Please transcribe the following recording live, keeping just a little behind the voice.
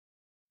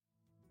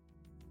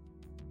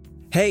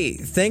Hey,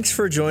 thanks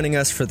for joining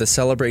us for the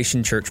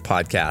Celebration Church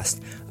podcast.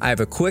 I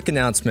have a quick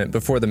announcement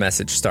before the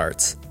message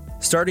starts.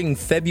 Starting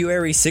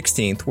February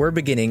 16th, we're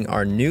beginning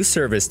our new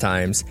service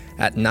times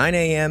at 9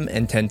 a.m.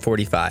 and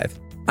 10:45.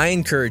 I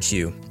encourage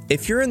you,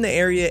 if you're in the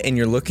area and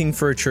you're looking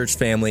for a church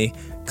family,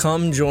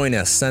 come join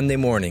us Sunday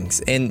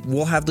mornings, and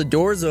we'll have the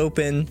doors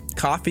open,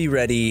 coffee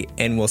ready,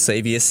 and we'll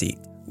save you a seat.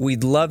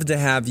 We'd love to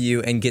have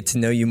you and get to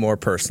know you more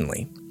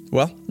personally.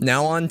 Well,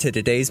 now on to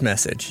today's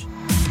message.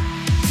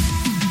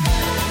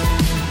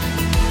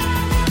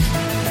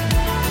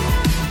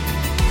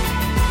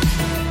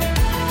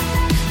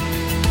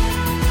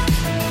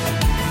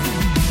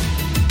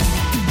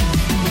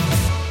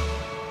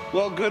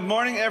 Well, good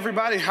morning,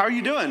 everybody. How are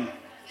you doing?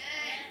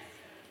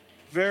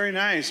 Very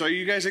nice. Are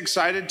you guys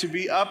excited to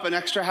be up an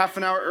extra half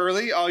an hour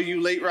early, all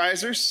you late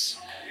risers?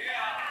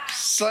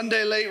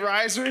 Sunday late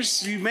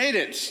risers, you made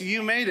it.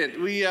 You made it.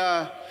 We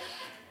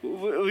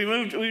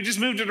just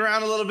moved it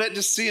around a little bit,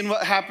 just seeing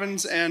what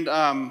happens. And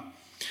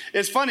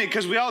it's funny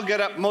because we all get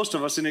up, most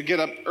of us, and get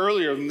up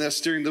earlier than this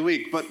during the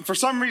week. But for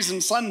some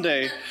reason,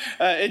 Sunday,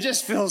 it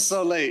just feels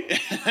so late.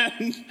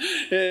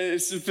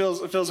 it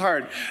feels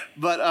hard.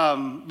 But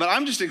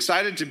I'm just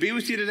excited to be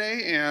with you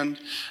today, and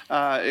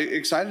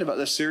excited about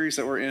this series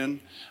that we're in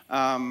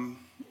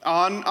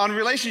on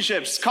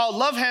relationships called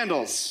Love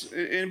Handles.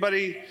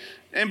 Anybody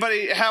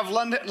have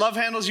love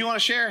handles you want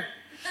to share?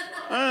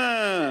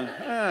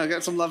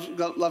 Got some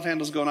love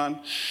handles going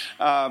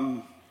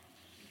on.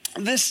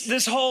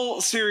 This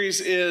whole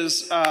series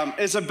is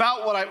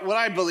about what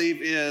I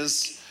believe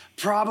is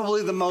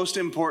probably the most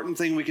important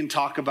thing we can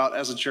talk about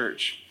as a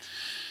church,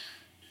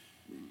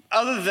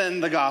 other than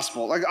the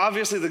gospel. Like,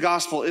 obviously the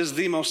gospel is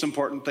the most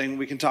important thing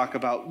we can talk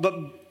about, but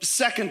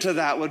second to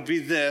that would be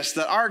this: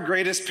 that our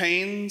greatest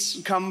pains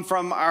come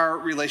from our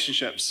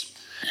relationships.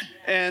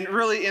 And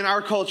really, in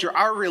our culture,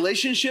 our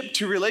relationship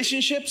to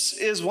relationships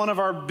is one of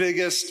our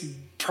biggest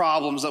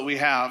problems that we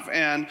have,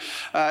 and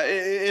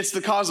it's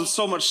the cause of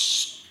so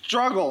much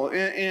struggle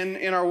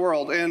in our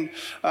world. And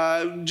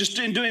just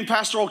in doing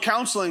pastoral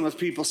counseling with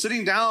people,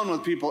 sitting down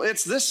with people,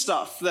 it's this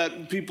stuff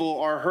that people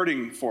are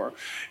hurting for.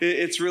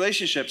 It's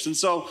relationships. And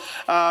so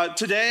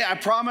today, I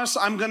promise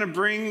I'm going to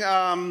bring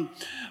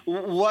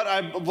what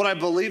I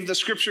believe the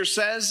scripture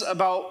says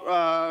about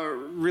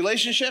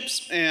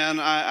relationships,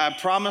 and I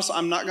promise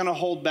I'm not going to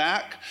hold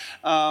back.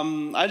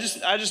 I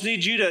just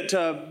need you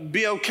to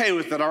be okay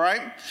with it. All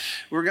right,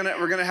 we're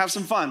gonna have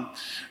some fun,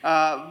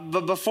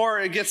 but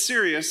before it gets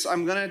serious,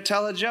 I'm gonna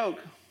tell a joke.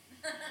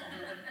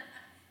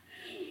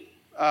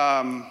 No,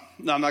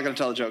 I'm not gonna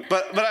tell a joke,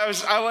 but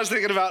I was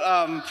thinking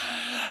about.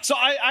 So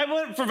I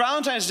went for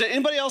Valentine's Day.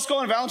 Anybody else go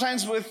on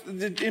Valentine's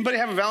did anybody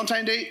have a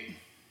Valentine date?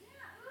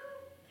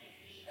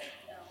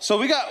 So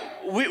we got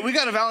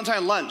a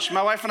Valentine lunch.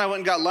 My wife and I went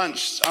and got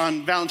lunch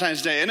on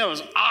Valentine's Day, and it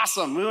was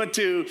awesome. We went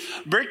to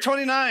Brick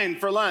 29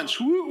 for lunch.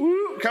 Woo,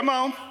 woo, come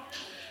on.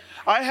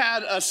 I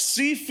had a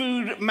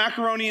seafood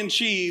macaroni and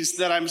cheese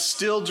that I'm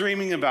still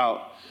dreaming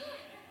about.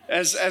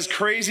 As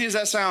crazy as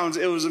that sounds,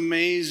 it was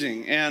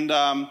amazing. And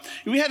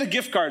we had a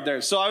gift card there,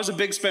 so I was a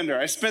big spender.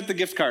 I spent the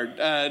gift card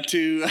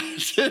to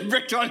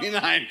Brick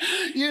 29.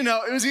 You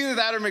know, it was either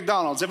that or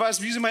McDonald's. If I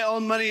was using my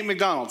own money,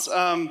 McDonald's.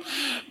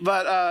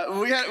 But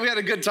we had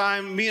a good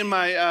time. Me and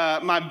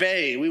my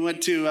bae, we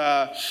went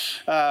to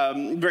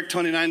Brick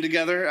 29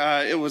 together.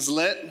 It was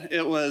lit.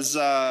 It was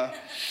on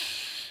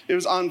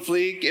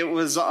fleek. It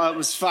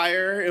was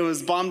fire. It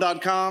was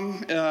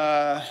bomb.com.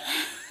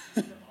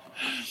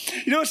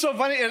 You know what's so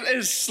funny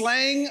is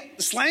slang.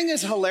 Slang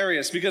is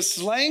hilarious because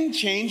slang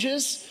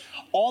changes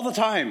all the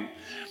time.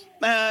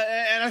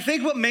 And I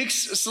think what makes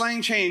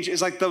slang change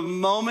is like the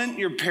moment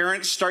your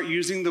parents start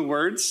using the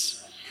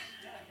words.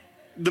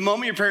 The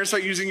moment your parents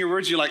start using your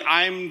words, you're like,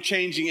 I'm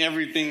changing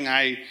everything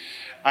I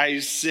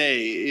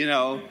say, you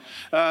know.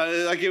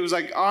 Like it was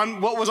like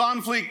what was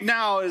on fleek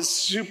now is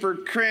super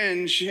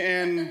cringe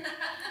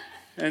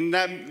and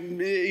that,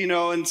 you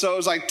know, and so it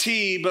was like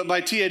tea, but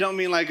by tea I don't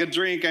mean like a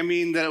drink. I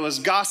mean that it was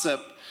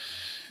gossip,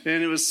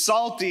 and it was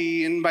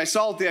salty, and by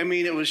salty I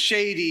mean it was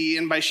shady,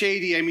 and by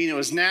shady I mean it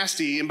was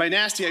nasty, and by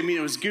nasty I mean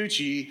it was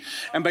Gucci,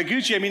 and by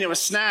Gucci I mean it was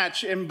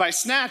snatch, and by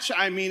snatch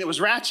I mean it was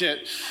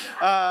ratchet.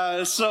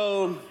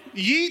 So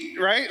yeet,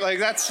 right? Like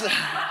that's...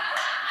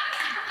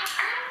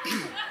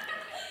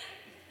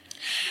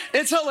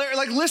 It's hilarious.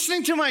 Like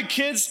listening to my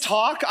kids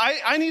talk,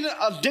 I need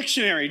a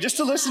dictionary just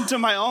to listen to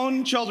my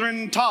own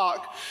children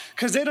talk,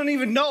 because they don't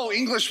even know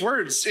English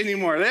words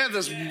anymore. They have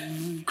this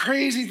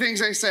crazy things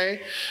they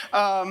say.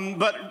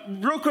 But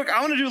real quick,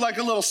 I want to do like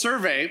a little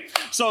survey.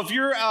 So if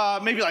you're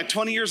maybe like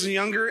 20 years and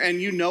younger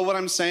and you know what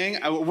I'm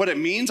saying, what it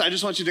means, I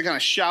just want you to kind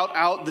of shout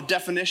out the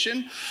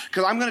definition,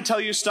 because I'm going to tell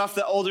you stuff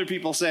that older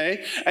people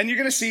say, and you're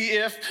going to see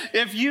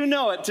if you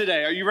know it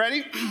today. Are you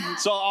ready?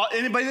 So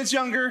anybody that's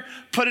younger,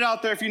 put it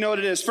out there if you know what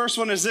it is. First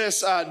one is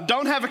this: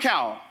 don't have a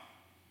cow.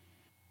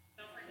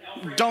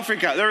 Don't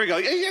freak out. There we go.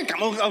 Yeah,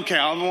 okay,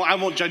 I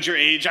won't judge your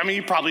age. I mean,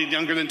 you're probably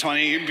younger than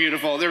 20. You're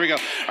beautiful. There we go.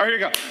 All right,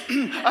 here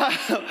we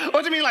go.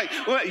 What do you mean, like,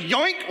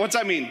 yoink? What's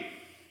that mean?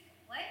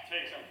 What?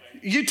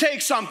 You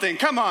take something.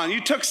 Come on,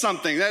 you took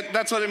something.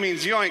 That's what it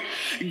means. Yoink.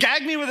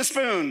 Gag me with a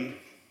spoon.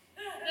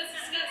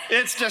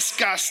 It's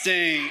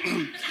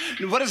disgusting.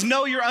 What does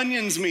know your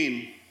onions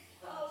mean?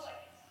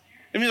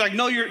 It means like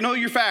know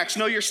your facts,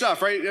 know your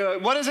stuff,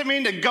 right? What does it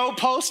mean to go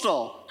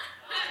postal?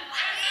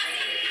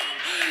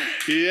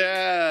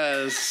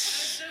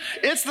 Yes.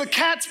 It's the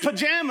cat's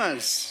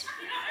pajamas.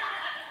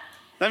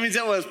 That means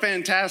it was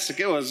fantastic.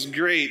 It was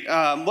great.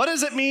 What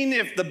does it mean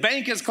if the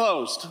bank is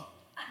closed?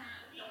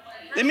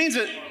 It means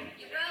it.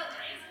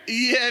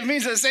 Yeah, it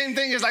means the same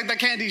thing as like the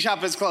candy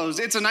shop is closed.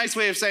 It's a nice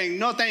way of saying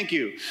no, thank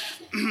you.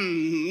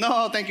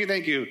 No, thank you.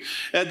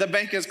 The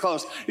bank is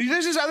closed.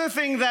 There's this other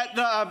thing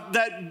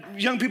that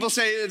young people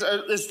say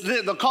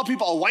they'll call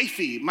people a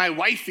wifey, my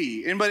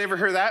wifey. Anybody ever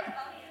heard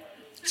that?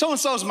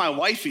 So-and-so is my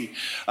wifey.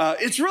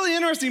 It's really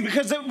interesting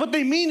because what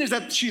they mean is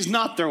that she's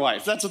not their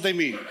wife. That's what they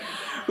mean,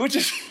 which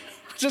is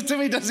just to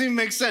me doesn't even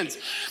make sense.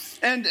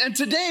 And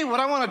today, what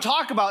I want to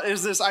talk about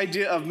is this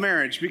idea of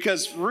marriage,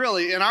 because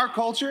really, in our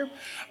culture,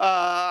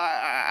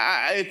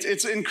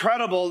 it's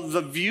incredible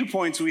the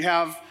viewpoints we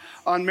have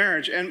on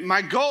marriage. And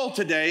my goal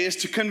today is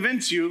to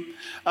convince you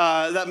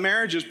that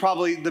marriage is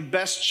probably the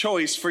best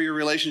choice for your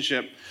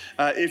relationship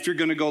if you're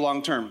going to go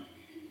long term.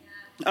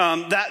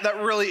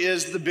 That really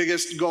is the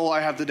biggest goal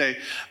I have today.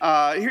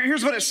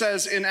 Here's what it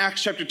says in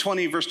Acts chapter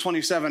 20, verse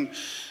 27.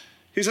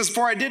 He says,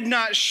 "For I did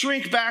not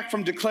shrink back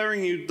from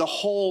declaring you the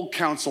whole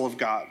counsel of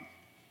God."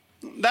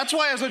 That's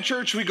why as a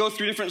church we go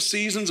through different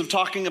seasons of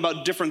talking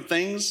about different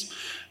things,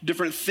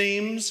 different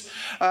themes.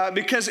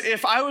 Because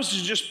if I was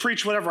to just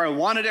preach whatever I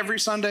wanted every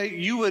Sunday,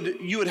 you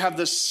would have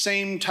the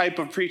same type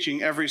of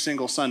preaching every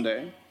single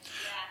Sunday.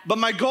 But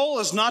my goal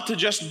is not to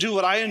just do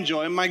what I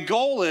enjoy. My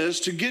goal is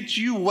to get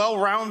you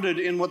well-rounded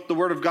in what the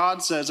Word of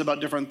God says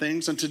about different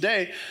things. And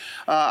today,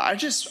 I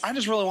just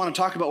really want to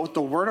talk about what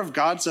the Word of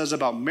God says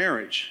about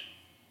marriage.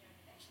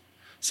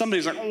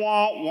 Somebody's like,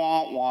 wah,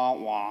 wah, wah,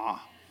 wah.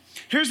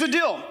 Here's the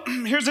deal.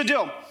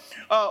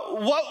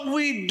 What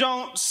we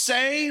don't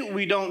say,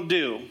 we don't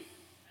do.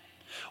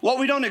 What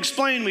we don't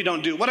explain, we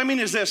don't do. What I mean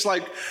is this,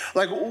 like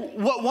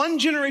what one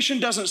generation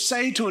doesn't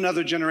say to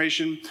another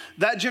generation,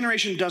 that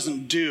generation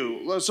doesn't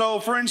do. So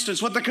for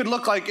instance, what that could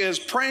look like is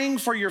praying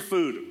for your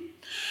food.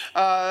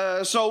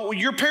 So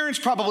your parents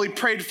probably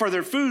prayed for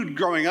their food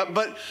growing up,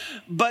 but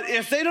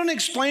if they don't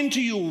explain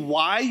to you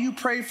why you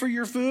pray for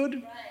your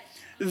food,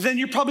 then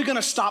you're probably going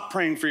to stop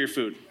praying for your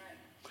food.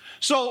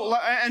 So,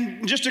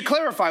 and just to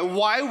clarify,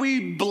 why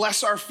we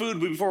bless our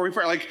food before we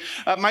pray, like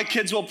my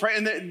kids will pray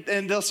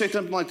and they'll say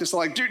something like this,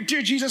 like,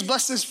 Dear Jesus,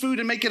 bless this food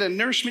and make it a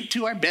nourishment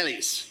to our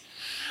bellies.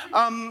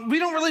 We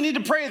don't really need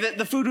to pray that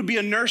the food would be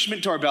a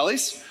nourishment to our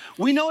bellies.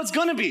 We know it's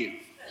going to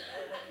be.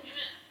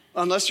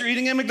 Unless you're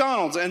eating at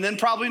McDonald's, and then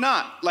probably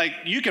not. Like,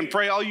 you can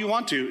pray all you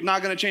want to,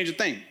 not going to change a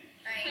thing.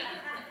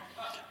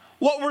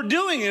 What we're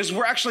doing is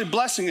we're actually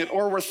blessing it,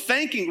 or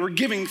we're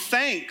giving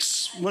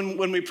thanks when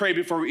we pray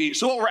before we eat.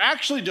 So what we're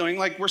actually doing,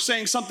 like we're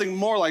saying something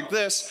more like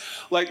this,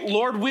 like,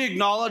 Lord, we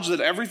acknowledge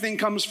that everything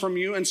comes from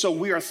you, and so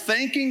we are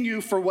thanking you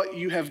for what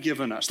you have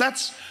given us.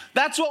 That's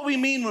what we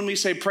mean when we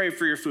say pray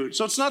for your food.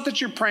 So it's not that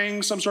you're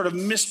praying some sort of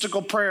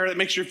mystical prayer that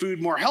makes your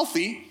food more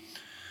healthy.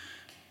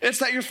 It's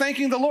that you're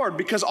thanking the Lord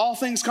because all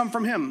things come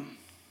from him.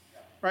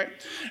 Right?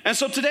 And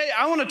so today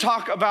I want to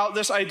talk about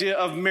this idea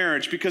of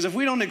marriage, because if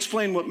we don't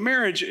explain what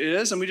marriage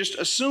is and we just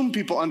assume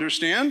people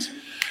understand,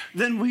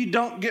 then we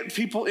don't get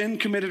people in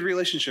committed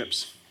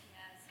relationships.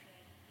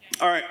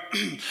 All right.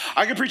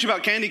 I could preach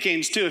about candy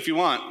canes too if you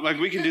want. Like,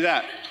 we can do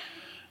that.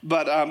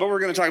 But we're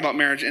going to talk about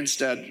marriage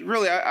instead.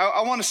 Really,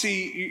 I want to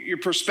see your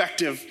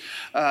perspective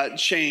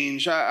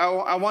change.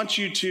 I want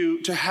you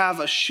to have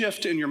a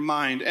shift in your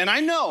mind. And I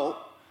know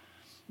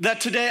that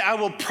today I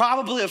will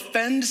probably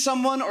offend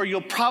someone, or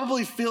you'll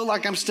probably feel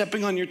like I'm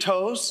stepping on your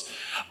toes.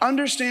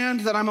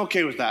 Understand that I'm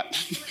okay with that.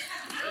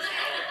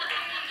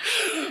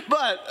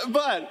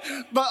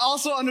 But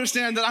also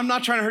understand that I'm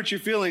not trying to hurt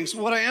your feelings.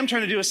 What I am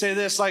trying to do is say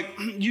this, like,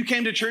 you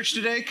came to church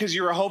today because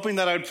you were hoping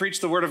that I would preach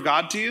the word of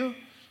God to you.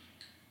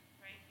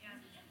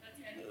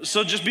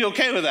 So just be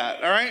okay with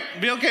that, all right?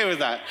 Be okay with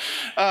that.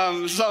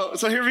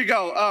 So here we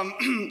go.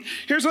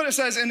 Here's what it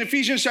says in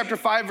Ephesians chapter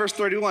 5, verse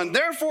 31.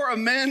 Therefore, a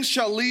man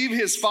shall leave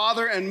his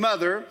father and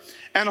mother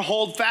and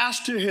hold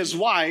fast to his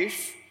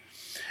wife,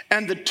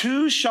 and the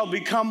two shall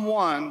become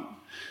one.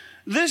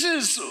 This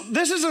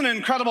is an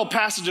incredible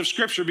passage of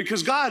scripture,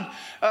 because God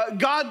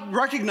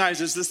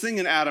recognizes this thing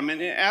in Adam.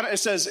 And it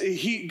says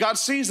God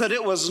sees that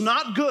it was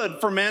not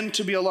good for men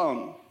to be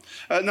alone.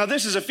 Now,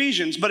 this is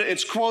Ephesians, but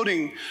it's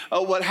quoting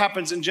what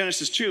happens in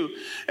Genesis 2.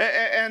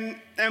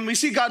 And we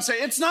see God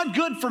say, it's not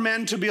good for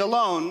men to be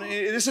alone.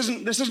 This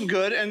isn't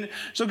good. And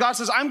so God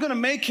says, I'm going to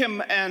make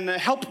him an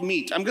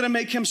helpmeet. I'm going to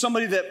make him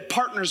somebody that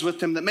partners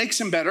with him, that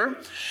makes him better.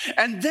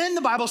 And then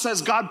the Bible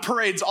says God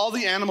parades all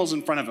the animals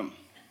in front of him.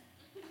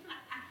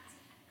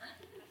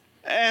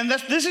 And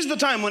this is the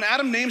time when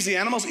Adam names the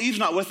animals. Eve's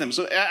not with him.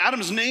 So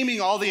Adam's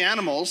naming all the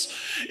animals.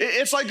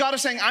 It's like God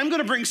is saying, I'm going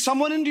to bring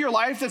someone into your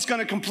life that's going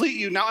to complete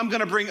you. Now I'm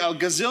going to bring a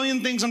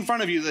gazillion things in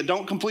front of you that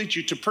don't complete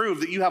you to prove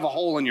that you have a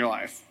hole in your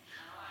life.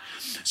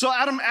 So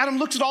Adam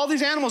looks at all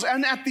these animals,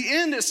 and at the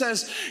end it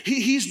says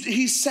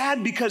he's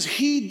sad because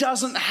he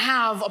doesn't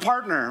have a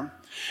partner.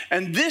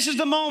 And this is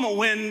the moment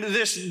when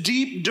this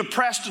deep,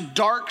 depressed,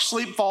 dark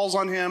sleep falls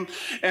on him,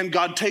 and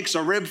God takes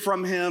a rib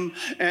from him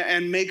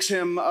and makes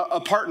him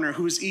a partner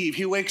who is Eve.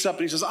 He wakes up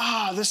and he says,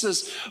 this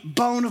is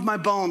bone of my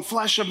bone,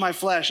 flesh of my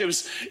flesh. It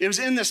was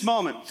in this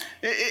moment.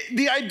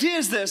 The idea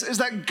is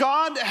that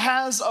God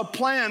has a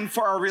plan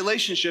for our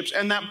relationships,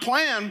 and that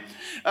plan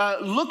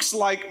looks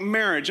like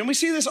marriage. And we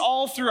see this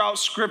all throughout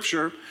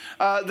Scripture,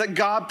 that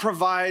God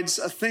provides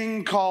a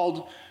thing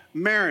called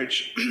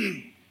marriage.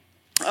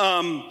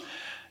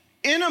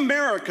 In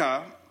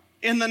America,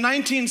 in the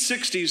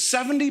 1960s,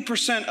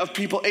 70% of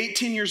people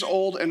 18 years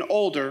old and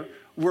older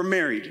were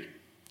married.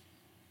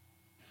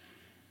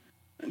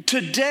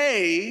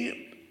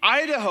 Today,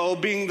 Idaho,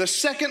 being the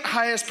second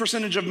highest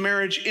percentage of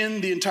marriage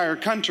in the entire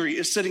country,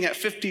 is sitting at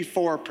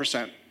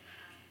 54%.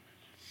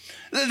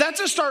 That's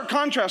a stark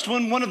contrast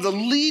when one of the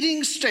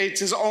leading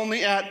states is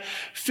only at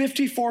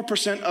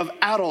 54% of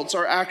adults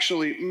are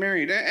actually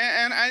married.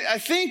 And I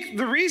think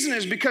the reason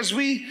is because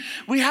we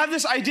have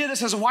this idea that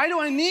says, why do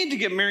I need to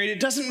get married? It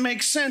doesn't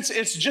make sense.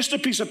 It's just a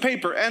piece of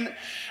paper. And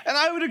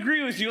I would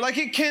agree with you. Like,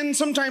 it can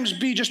sometimes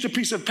be just a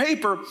piece of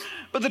paper,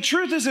 but the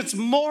truth is it's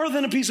more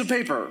than a piece of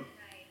paper.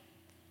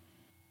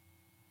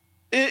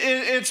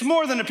 It's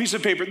more than a piece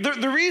of paper.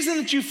 The reason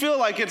that you feel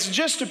like it's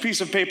just a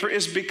piece of paper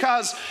is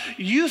because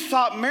you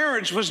thought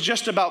marriage was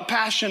just about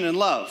passion and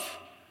love.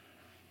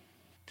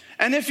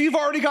 And if you've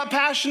already got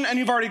passion and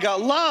you've already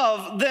got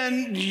love,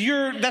 then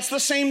that's the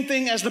same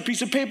thing as the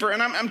piece of paper.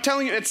 And I'm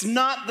telling you, it's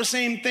not the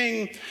same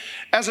thing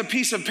as a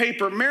piece of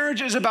paper.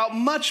 Marriage is about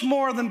much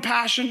more than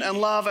passion and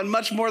love, and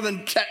much more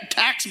than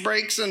tax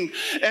breaks and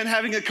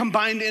having a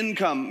combined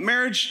income.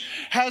 Marriage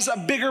has a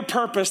bigger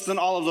purpose than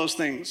all of those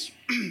things.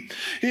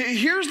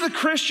 Here's the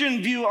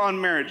Christian view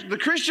on marriage. The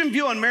Christian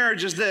view on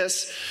marriage is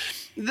this,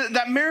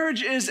 that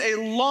marriage is a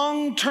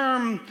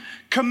long-term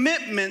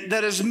commitment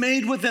that is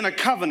made within a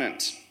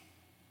covenant.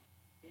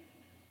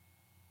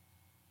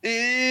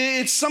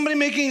 It's somebody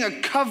making a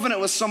covenant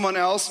with someone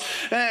else.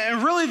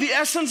 And really the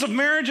essence of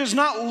marriage is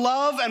not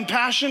love and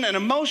passion and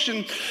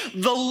emotion.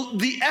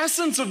 The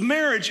essence of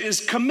marriage is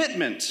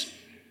commitment.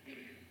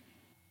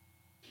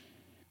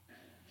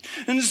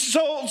 And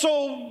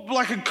so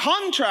like a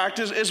contract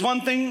is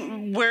one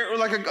thing where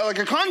like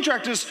a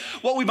contract is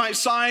what we might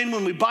sign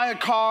when we buy a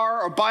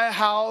car or buy a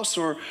house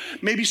or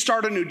maybe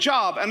start a new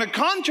job. And a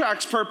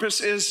contract's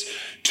purpose is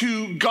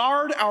to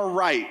guard our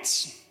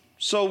rights.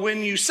 So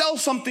when you sell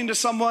something to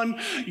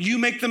someone, you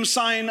make them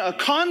sign a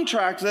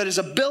contract that is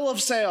a bill of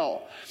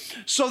sale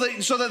so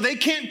that they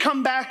can't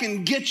come back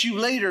and get you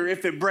later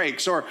if it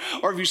breaks. Or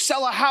if you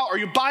sell a house or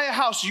you buy a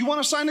house, you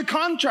want to sign a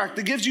contract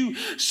that gives you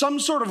some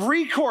sort of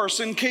recourse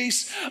in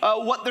case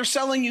what they're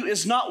selling you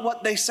is not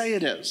what they say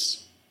it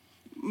is.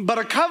 But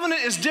a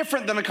covenant is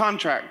different than a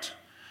contract.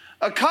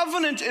 A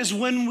covenant is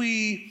when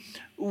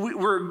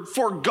we're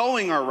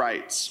foregoing our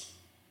rights.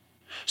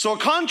 So a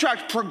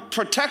contract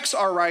protects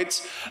our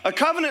rights. A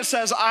covenant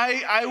says,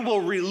 I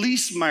will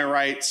release my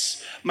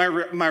rights, my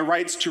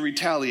rights to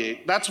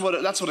retaliate. That's what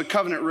a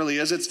covenant really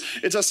is.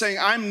 It's us saying,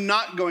 I'm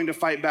not going to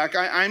fight back.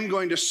 I'm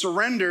going to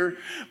surrender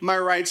my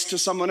rights to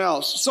someone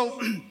else. So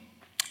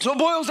it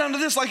boils down to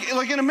this,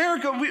 like in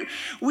America,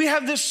 we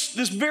have this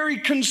very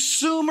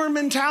consumer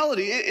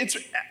mentality. It's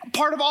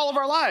part of all of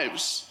our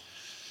lives.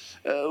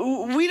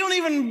 We don't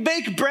even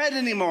bake bread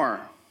anymore.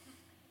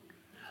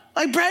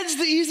 Like, bread's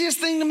the easiest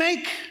thing to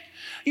make.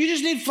 You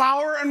just need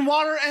flour and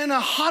water and a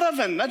hot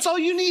oven. That's all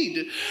you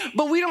need.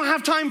 But we don't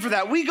have time for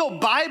that. We go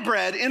buy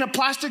bread in a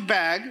plastic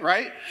bag,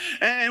 right?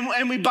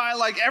 And we buy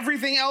like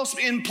everything else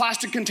in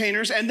plastic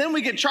containers. And then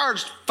we get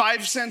charged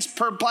 5 cents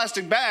per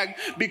plastic bag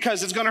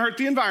because it's going to hurt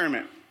the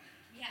environment.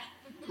 Yeah.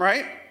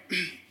 Right?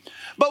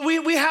 But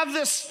we have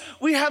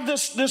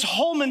this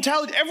whole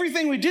mentality.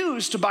 Everything we do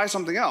is to buy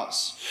something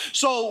else.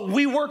 So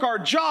we work our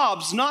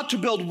jobs not to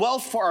build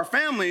wealth for our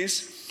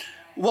families.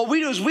 What we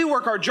do is we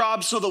work our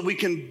jobs so that we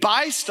can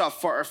buy stuff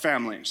for our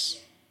families.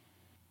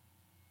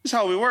 This is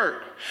how we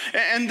work.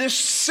 And this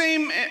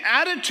same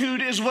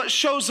attitude is what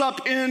shows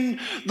up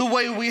in the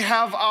way we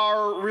have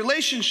our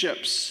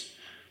relationships.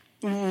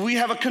 We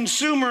have a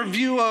consumer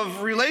view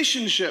of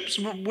relationships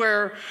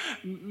where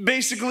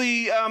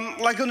basically,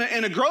 like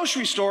in a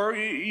grocery store,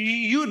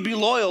 you would be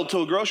loyal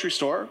to a grocery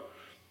store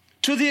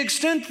to the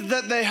extent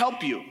that they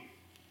help you.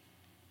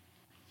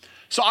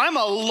 So I'm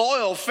a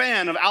loyal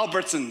fan of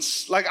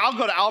Albertsons. Like, I'll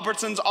go to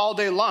Albertsons all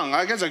day long.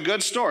 Like, it's a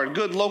good store,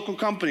 good local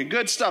company,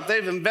 good stuff.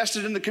 They've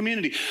invested in the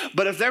community.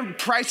 But if their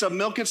price of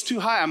milk is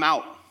too high, I'm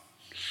out.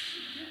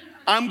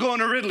 I'm going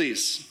to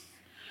Ridley's,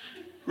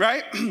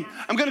 right?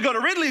 I'm going to go to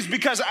Ridley's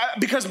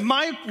because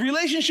my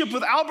relationship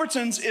with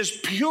Albertsons is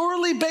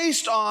purely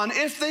based on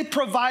if they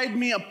provide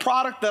me a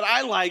product that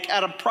I like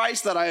at a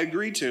price that I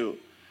agree to.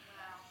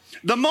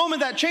 The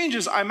moment that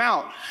changes, I'm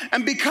out.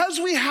 And because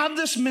we have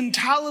this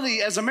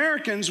mentality as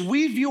Americans,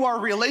 we view our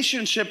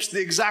relationships the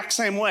exact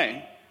same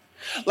way.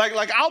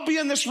 Like I'll be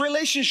in this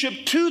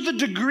relationship to the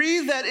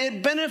degree that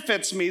it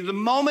benefits me. The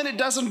moment it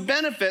doesn't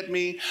benefit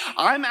me,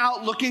 I'm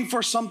out looking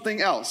for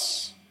something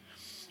else.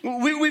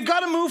 We've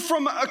got to move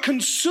from a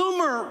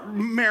consumer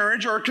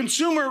marriage or a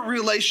consumer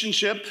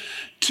relationship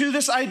to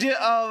this idea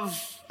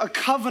of a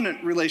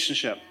covenant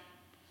relationship.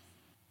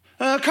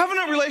 A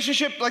covenant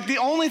relationship, like the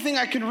only thing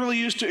I can really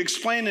use to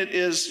explain it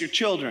is your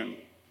children.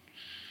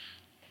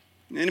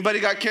 Anybody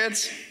got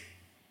kids?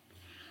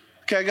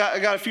 Okay, I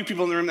got a few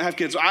people in the room that have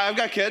kids. I've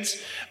got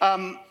kids,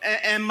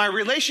 and my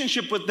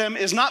relationship with them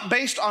is not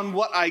based on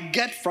what I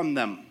get from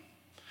them.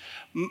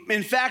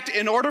 In fact,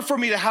 in order for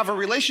me to have a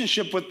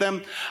relationship with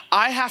them,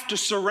 I have to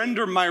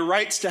surrender my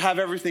rights to have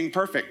everything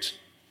perfect.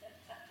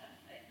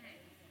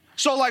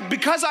 So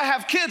because I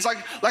have kids,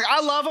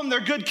 I love them, they're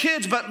good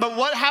kids, but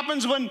what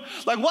happens when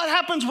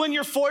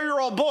your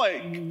 4-year-old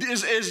boy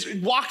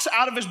walks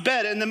out of his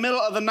bed in the middle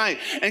of the night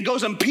and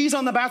goes and pees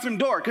on the bathroom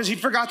door because he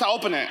forgot to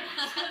open it?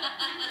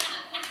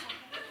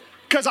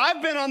 Because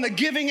I've been on the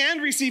giving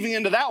and receiving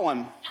end of that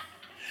one.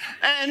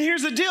 And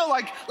here's the deal,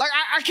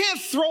 I can't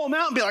throw him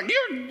out and be like,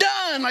 you're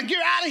done,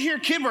 you're out of here,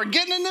 kid, we're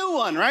getting a new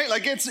one, right?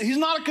 He's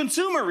not a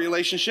consumer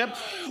relationship.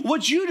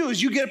 What you do is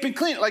you get up and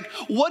clean.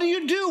 What do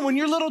you do when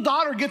your little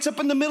daughter gets up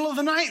in the middle of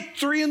the night,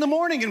 3 a.m,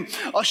 and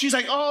she's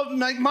like,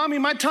 mommy,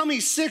 my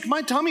tummy's sick,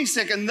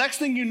 and next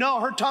thing you know,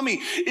 her tummy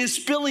is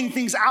spilling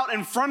things out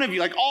in front of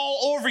you,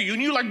 all over you,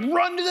 and you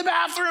run to the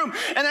bathroom,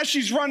 and as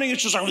she's running,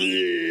 it's just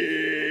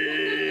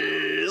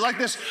like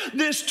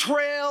this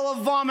trail of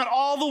vomit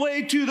all the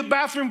way to the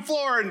bathroom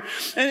floor,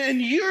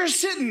 and you're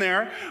sitting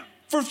there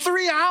for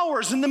 3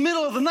 hours in the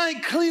middle of the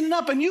night cleaning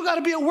up, and you got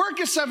to be at work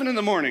at 7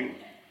 a.m.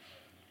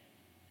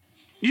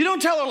 You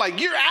don't tell her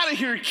you're out of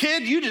here,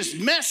 kid, you just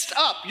messed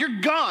up, you're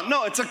gone.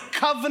 No, it's a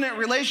covenant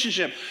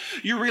relationship.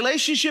 Your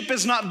relationship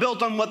is not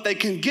built on what they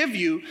can give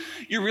you.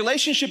 Your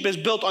relationship is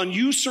built on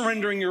you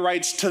surrendering your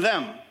rights to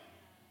them.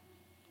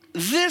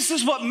 This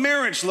is what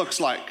marriage looks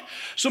like.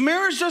 So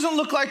marriage doesn't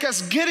look like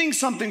us getting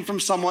something from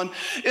someone.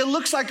 It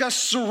looks like us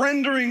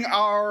surrendering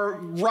our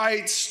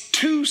rights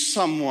to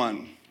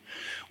someone,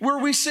 where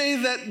we say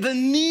that the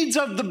needs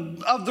of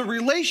the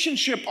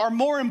relationship are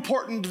more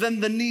important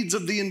than the needs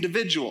of the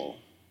individual.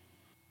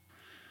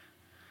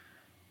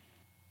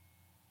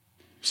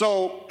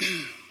 So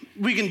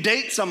we can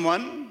date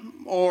someone,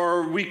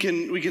 or we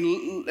can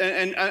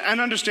and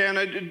understand,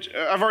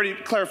 I've already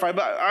clarified,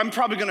 but I'm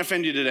probably going to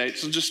offend you today,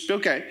 so just be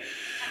okay.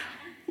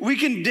 We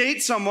can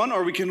date someone,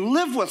 or we can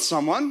live with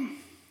someone,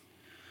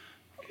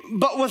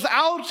 but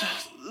without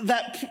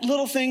that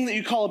little thing that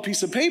you call a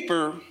piece of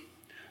paper,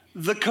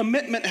 the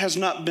commitment has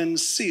not been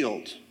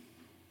sealed.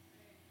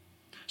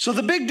 So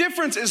the big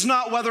difference is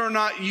not whether or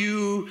not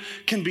you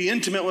can be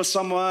intimate with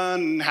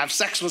someone and have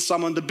sex with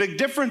someone. The big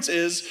difference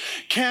is,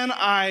 can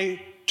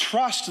I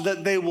trust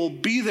that they will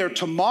be there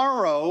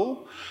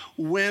tomorrow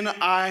when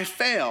I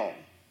fail?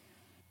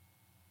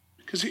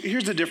 Because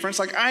here's the difference.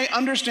 I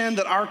understand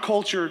that our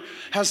culture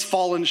has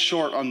fallen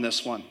short on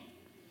this one.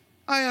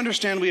 I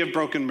understand we have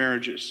broken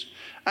marriages.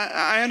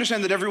 I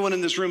understand that everyone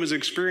in this room has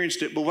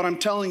experienced it, but what I'm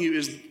telling you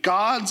is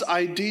God's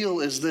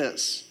ideal is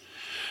this.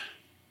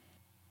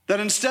 That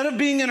instead of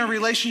being in a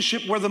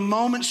relationship where the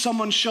moment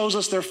someone shows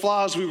us their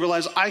flaws, we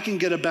realize I can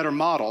get a better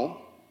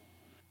model,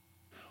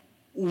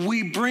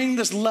 we bring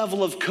this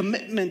level of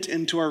commitment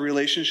into our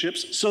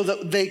relationships so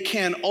that they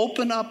can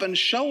open up and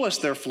show us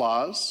their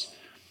flaws,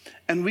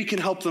 and we can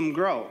help them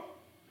grow.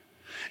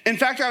 In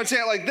fact, I would say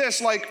it like this,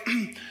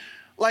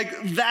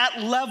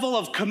 that level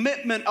of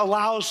commitment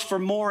allows for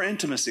more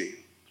intimacy.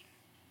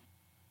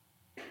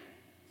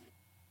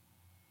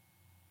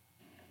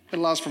 It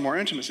allows for more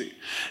intimacy.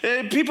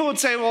 People would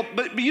say, well,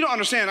 but you don't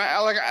understand.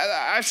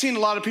 I've seen a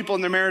lot of people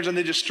in their marriage and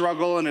they just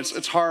struggle and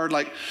it's hard.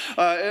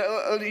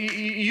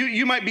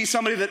 You might be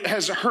somebody that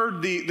has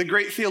heard the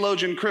great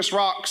theologian Chris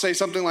Rock say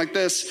something like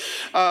this.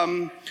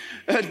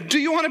 Do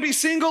you want to be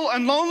single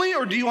and lonely,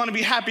 or do you want to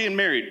be happy and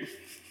married?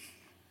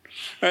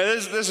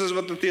 This is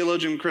what the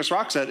theologian Chris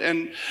Rock said.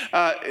 And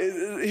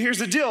here's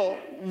the deal.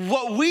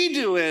 What we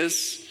do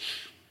is,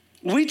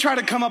 we try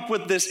to come up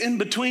with this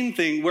in-between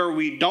thing where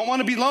we don't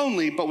want to be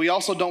lonely, but we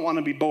also don't want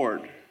to be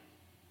bored.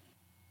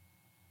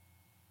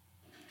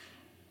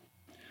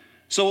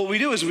 So what we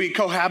do is we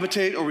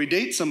cohabitate or we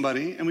date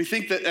somebody, and we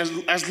think that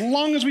as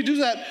long as we do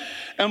that,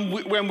 and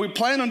when we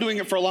plan on doing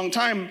it for a long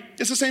time,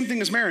 it's the same thing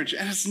as marriage.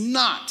 And it's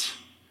not.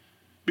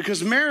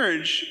 Because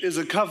marriage is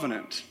a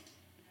covenant,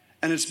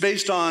 and it's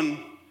based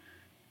on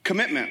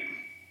commitment.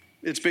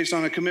 It's based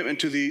on a commitment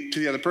to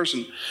the other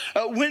person.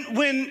 When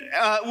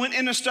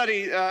in a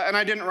study, and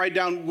I didn't write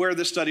down where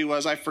the study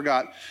was, I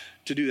forgot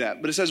to do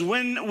that. But it says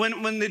when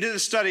they did a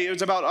study, it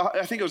was about,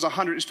 I think it was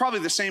 100. It's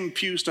probably the same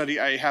Pew study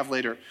I have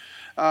later.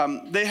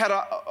 They had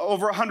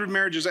over 100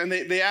 marriages, and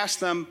they asked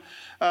them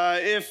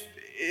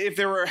if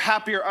they were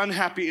happy or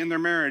unhappy in their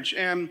marriage.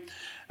 And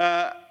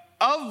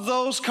of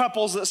those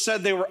couples that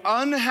said they were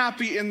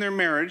unhappy in their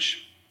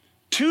marriage,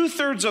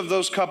 2/3 of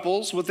those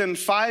couples within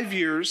 5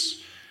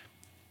 years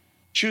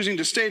choosing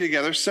to stay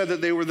together said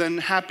that they were then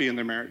happy in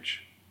their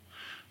marriage.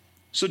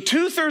 So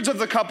 2/3 of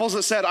the couples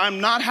that said,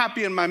 I'm not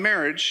happy in my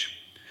marriage,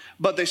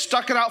 but they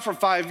stuck it out for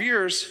 5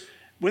 years,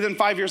 within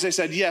 5 years they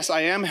said, yes,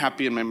 I am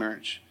happy in my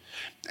marriage.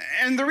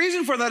 And the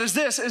reason for that is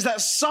this, is that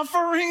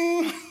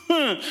suffering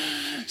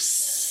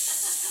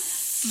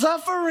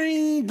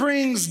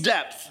brings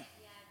depth.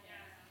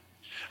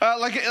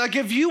 Like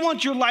if you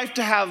want your life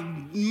to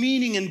have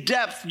meaning and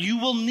depth, you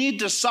will need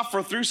to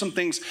suffer through some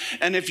things.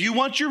 And if you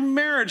want your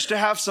marriage to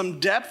have some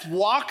depth,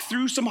 walk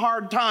through some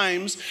hard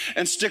times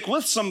and stick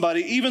with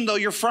somebody, even though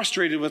you're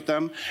frustrated with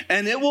them.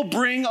 And it will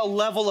bring a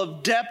level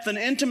of depth and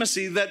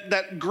intimacy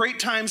that great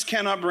times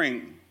cannot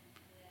bring.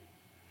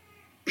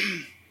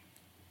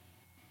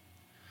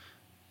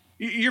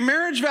 Your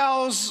marriage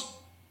vows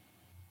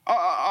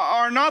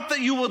are not that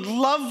you would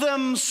love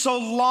them so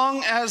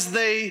long as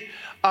they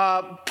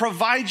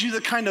provide you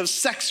the kind of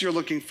sex you're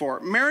looking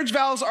for. Marriage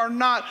vows are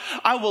not,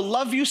 I will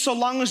love you so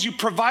long as you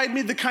provide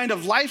me the kind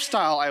of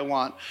lifestyle I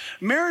want.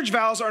 Marriage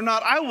vows are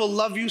not, I will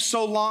love you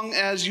so long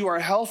as you are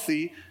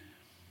healthy.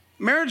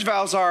 Marriage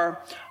vows are,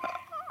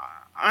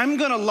 I'm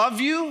going to love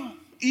you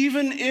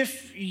even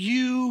if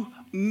you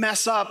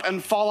mess up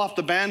and fall off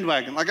the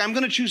bandwagon. Like, I'm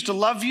going to choose to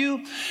love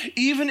you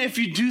even if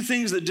you do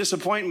things that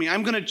disappoint me.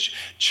 I'm going to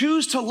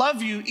choose to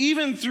love you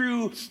even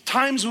through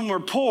times when we're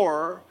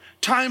poor,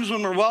 times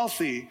when we're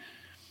wealthy.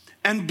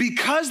 And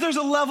because there's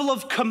a level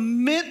of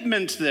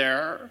commitment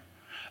there,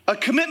 a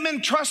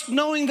commitment, trust,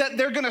 knowing that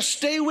they're going to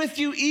stay with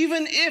you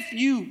even if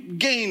you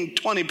gain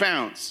 20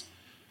 pounds.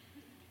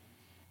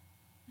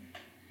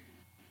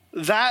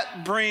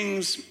 That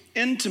brings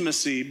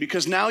intimacy,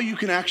 because now you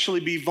can actually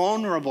be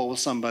vulnerable with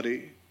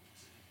somebody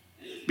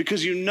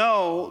because you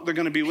know they're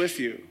going to be with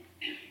you.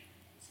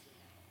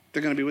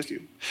 They're going to be with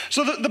you.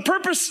 So the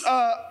purpose,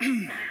 let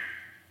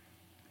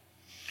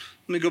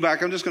me go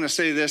back. I'm just going to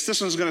say this. This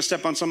one's going to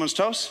step on someone's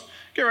toes.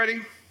 Get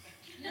ready.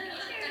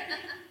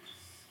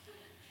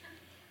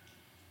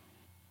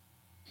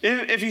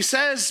 If he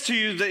says to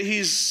you that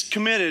he's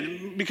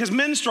committed, because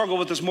men struggle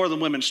with this more than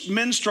women.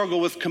 Men struggle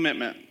with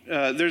commitment.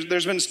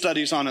 There's been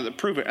studies on it that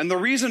prove it. And the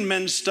reason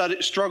men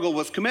struggle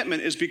with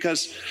commitment is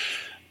because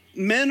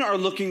men are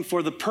looking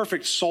for the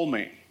perfect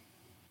soulmate.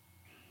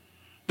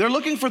 They're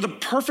looking for the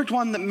perfect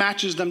one that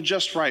matches them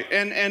just right.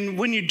 And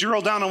when you drill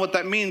down on what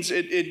that means,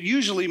 it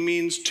usually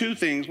means two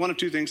things, one of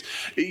two things.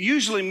 It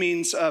usually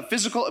means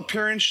physical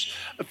appearance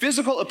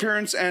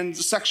and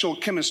sexual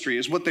chemistry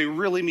is what they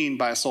really mean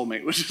by a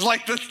soulmate, which is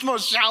like the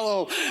most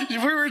shallow.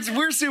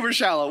 We're super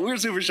shallow. We're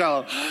super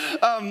shallow.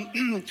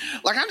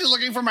 Like, I'm just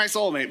looking for my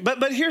soulmate.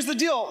 But here's the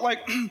deal.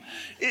 Like,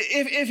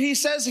 if he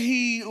says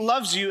he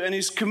loves you and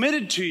he's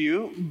committed to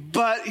you,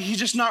 but he's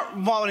just not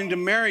wanting to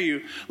marry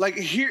you, like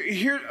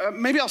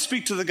maybe I'll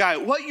speak to the guy.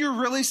 What you're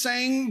really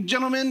saying,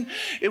 gentlemen,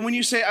 when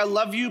you say I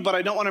love you, but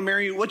I don't want to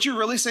marry you, what you're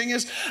really saying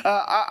is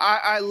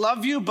I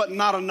love you, but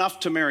not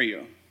enough to marry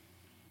you.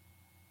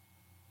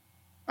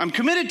 I'm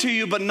committed to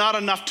you, but not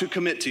enough to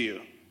commit to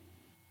you.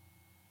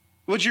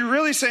 What you're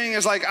really saying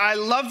is like, I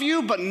love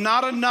you, but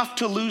not enough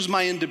to lose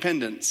my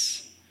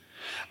independence.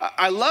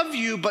 I love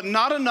you, but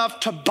not enough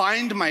to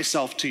bind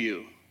myself to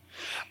you.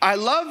 I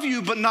love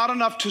you, but not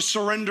enough to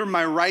surrender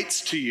my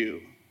rights to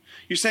you.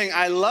 You're saying,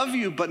 I love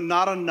you, but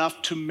not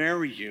enough to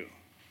marry you.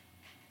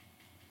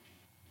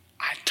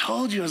 I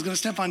told you I was going to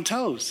step on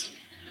toes.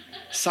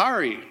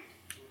 Sorry.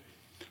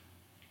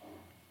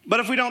 But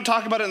if we don't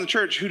talk about it in the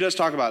church, who does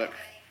talk about it?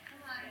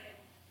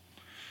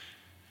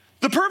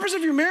 The purpose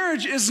of your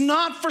marriage is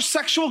not for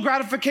sexual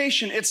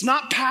gratification. It's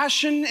not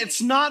passion.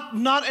 It's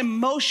not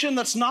emotion.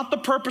 That's not the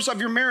purpose of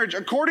your marriage.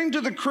 According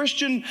to the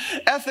Christian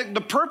ethic,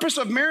 the purpose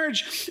of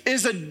marriage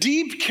is a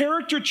deep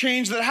character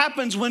change that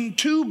happens when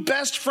two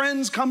best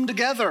friends come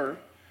together.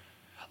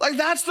 Like,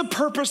 that's the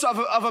purpose of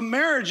a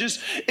marriage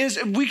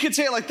is we could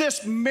say it like this.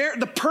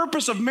 The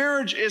purpose of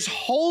marriage is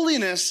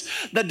holiness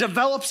that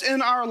develops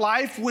in our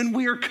life when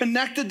we are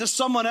connected to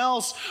someone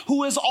else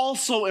who is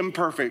also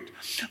imperfect.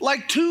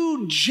 Like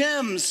two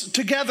gems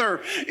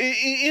together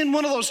in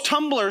one of those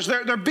tumblers.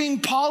 They're being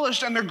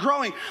polished and they're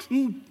growing.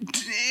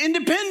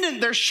 Independent,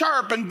 they're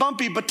sharp and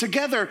bumpy, but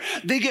together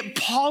they get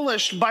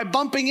polished by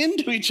bumping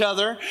into each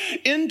other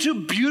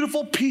into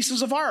beautiful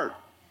pieces of art.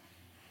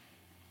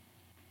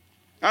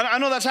 I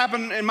know that's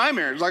happened in my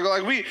marriage. Like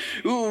at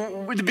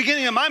the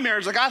beginning of my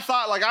marriage, like I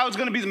thought like I was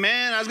going to be the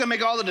man. I was going to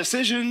make all the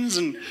decisions.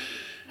 And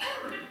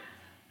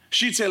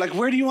she'd say like,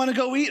 where do you want to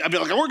go eat? I'd be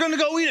like, we're going to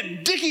go eat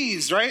at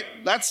Dickie's, right?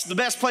 That's the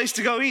best place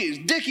to go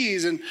eat,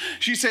 Dickie's. And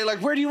she'd say like,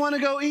 where do you want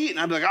to go eat? And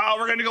I'd be like,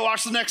 we're going to go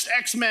watch the next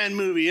X-Men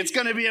movie. It's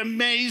going to be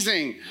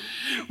amazing.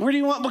 What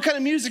kind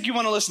of music you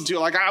want to listen to?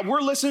 Like we're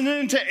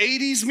listening to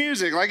 80s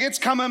music. Like it's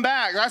coming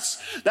back.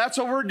 That's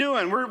what we're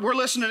doing. We're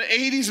listening to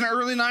 80s and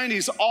early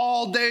 90s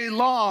all day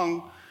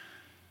long.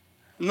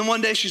 And then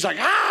one day she's like,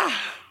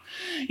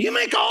 you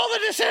make all the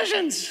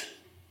decisions.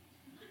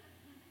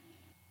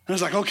 And I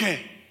was like,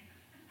 okay.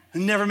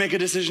 And never make a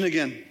decision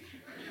again.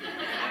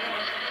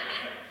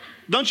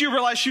 Don't you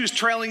realize she was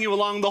trailing you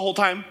along the whole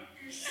time?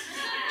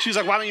 She was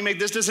like, why don't you make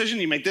this decision?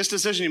 You make this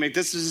decision, you make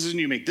this decision,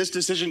 you make this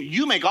decision.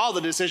 You make all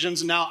the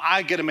decisions, now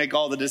I get to make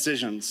all the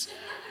decisions.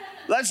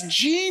 That's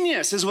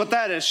genius is what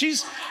that is.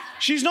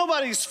 She's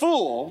nobody's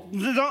fool.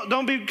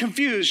 Don't be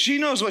confused. She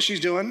knows what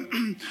she's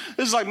doing.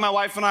 This is like my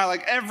wife and I,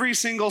 like every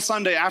single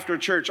Sunday after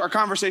church, our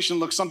conversation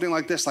looks something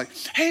like this, like,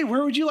 hey,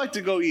 where would you like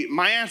to go eat?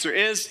 My answer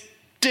is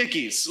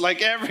Dickies. You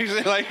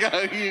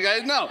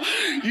guys know.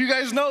 You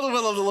guys know the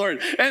will of the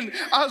Lord. And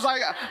I was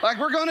like,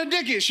 we're going to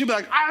Dickies. She'd be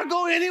like, I'll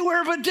go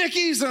anywhere but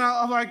Dickies. And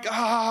I'm like,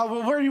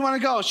 well, where do you want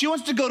to go? She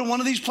wants to go to one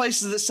of these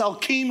places that sell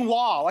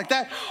quinoa. Like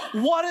that.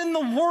 What in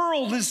the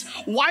world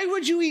why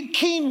would you eat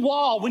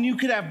quinoa when you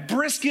could have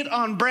brisket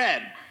on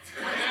bread?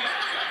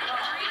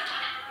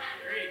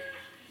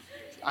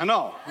 I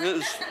know.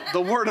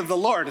 The word of the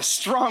Lord is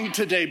strong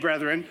today,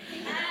 brethren.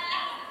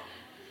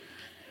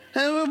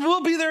 And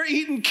we'll be there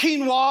eating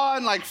quinoa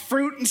and like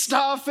fruit and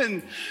stuff.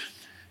 And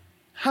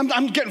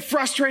I'm getting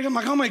frustrated. I'm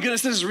like, oh my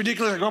goodness, this is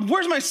ridiculous. I go,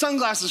 where's my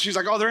sunglasses? She's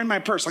like, oh, they're in my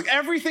purse. Like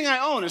everything I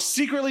own is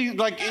secretly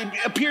like it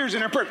appears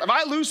in her purse. If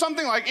I lose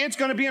something, like it's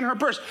going to be in her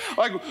purse.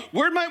 Like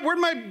where'd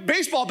my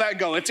baseball bat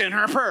go? It's in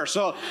her purse.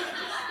 So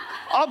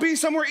I'll be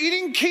somewhere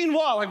eating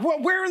quinoa. Like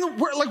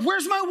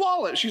where's my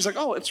wallet? She's like,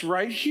 oh, it's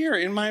right here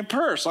in my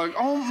purse. Like,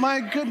 oh my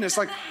goodness.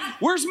 Like,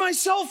 where's my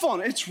cell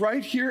phone? It's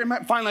right here in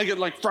my. Finally, I get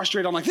like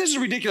frustrated. I'm like, this is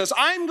ridiculous.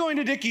 I'm going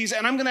to Dickies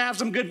and I'm going to have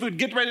some good food.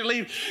 Get ready to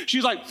leave.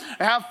 She's like,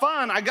 have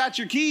fun. I got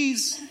your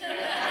keys.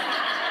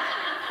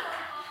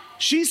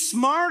 She's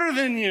smarter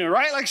than you,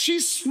 right? Like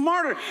she's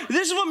smarter.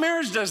 This is what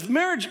marriage does.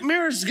 Marriage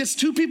gets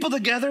two people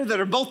together that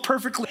are both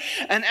perfectly.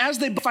 And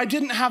if I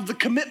didn't have the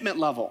commitment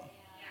level.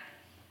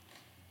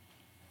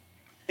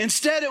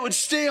 Instead, it would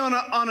stay on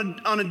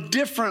a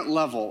different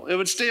level. It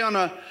would stay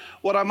on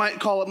what I might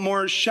call a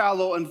more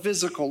shallow and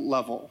physical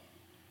level.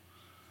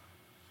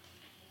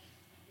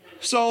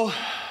 So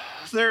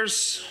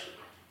there's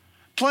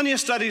plenty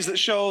of studies that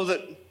show that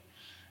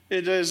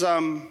it is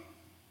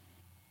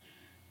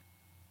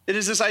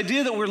this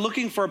idea that we're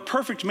looking for a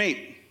perfect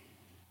mate.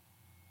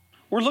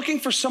 We're looking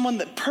for someone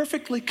that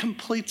perfectly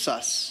completes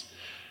us.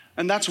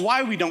 And that's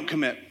why we don't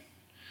commit.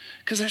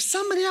 Because there's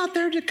somebody out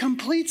there that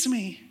completes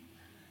me.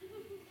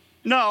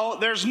 No,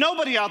 there's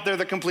nobody out there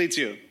that completes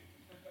you.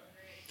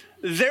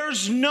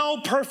 There's no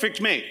perfect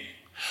mate.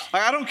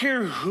 Like, I don't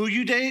care who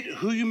you date,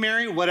 who you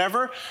marry,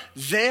 whatever.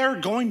 They're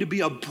going to be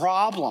a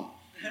problem.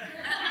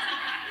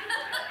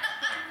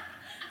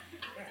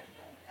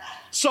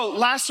 So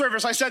last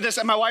service, I said this,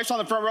 and my wife's on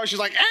the front row. She's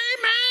like,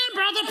 amen,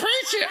 brother,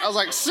 preach it. I was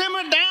like,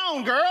 simmer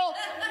down, girl.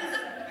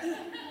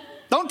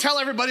 Don't tell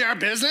everybody our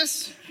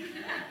business.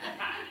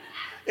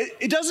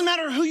 It doesn't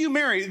matter who you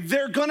marry.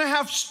 They're going to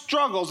have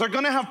struggles. They're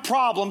going to have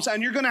problems,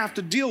 and you're going to have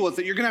to deal with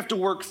it. You're going to have to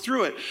work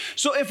through it.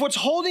 So if what's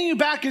holding you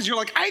back is you're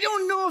like, I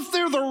don't know if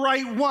they're the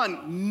right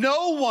one.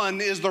 No one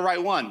is the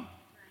right one.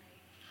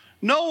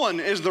 No one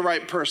is the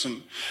right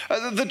person.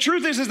 The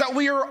truth is that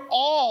we are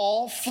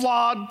all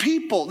flawed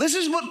people. This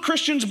is what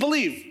Christians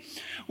believe.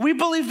 We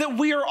believe that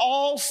we are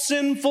all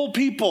sinful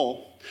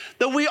people.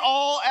 That we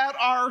all at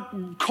our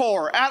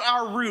core, at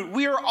our root,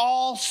 we are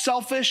all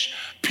selfish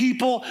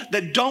people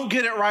that don't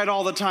get it right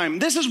all the time.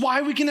 This is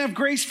why we can have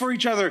grace for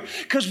each other,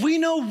 because we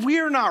know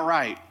we're not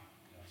right.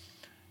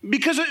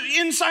 Because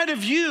inside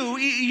of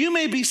you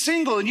may be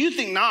single and you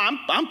think, nah,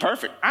 I'm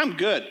perfect, I'm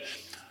good.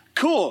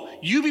 Cool,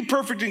 you be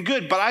perfect and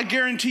good, but I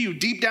guarantee you,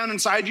 deep down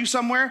inside you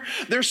somewhere,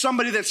 there's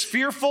somebody that's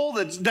fearful,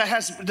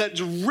 that's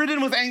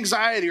ridden with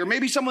anxiety, or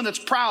maybe someone that's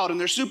proud and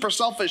they're super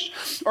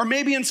selfish, or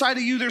maybe inside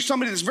of you there's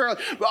somebody that's very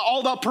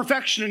all about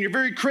perfection and you're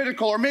very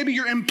critical, or maybe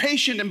you're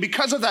impatient and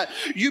because of that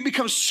you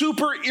become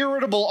super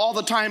irritable all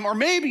the time, or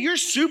maybe you're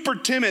super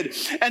timid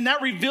and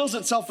that reveals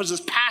itself as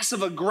this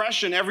passive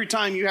aggression every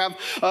time you have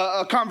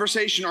a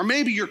conversation, or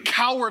maybe you're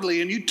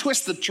cowardly and you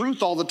twist the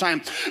truth all the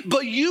time,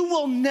 but you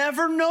will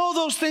never know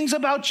those things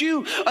about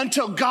you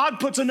until God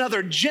puts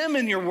another gem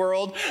in your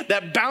world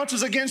that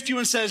bounces against you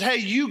and says, hey,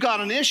 you got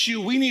an issue.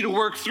 We need to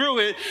work through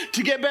it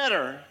to get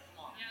better.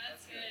 Yeah,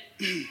 that's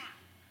good.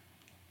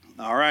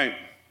 All right.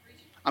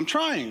 I'm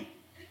trying.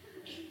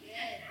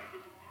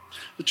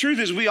 The truth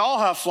is we all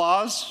have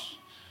flaws,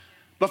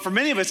 but for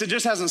many of us, it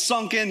just hasn't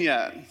sunk in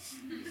yet.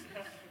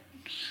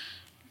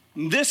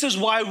 This is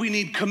why we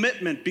need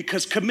commitment,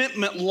 because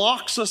commitment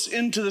locks us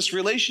into this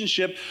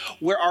relationship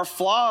where our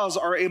flaws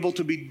are able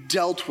to be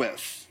dealt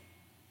with,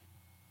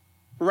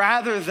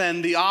 rather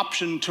than the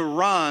option to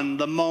run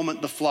the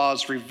moment the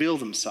flaws reveal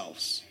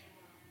themselves.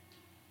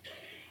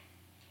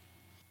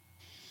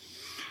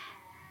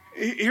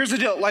 Here's the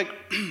deal, like,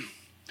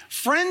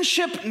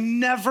 friendship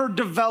never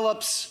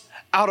develops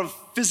out of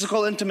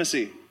physical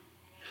intimacy.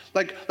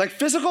 Like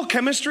physical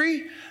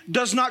chemistry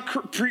does not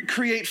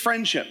create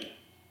friendship.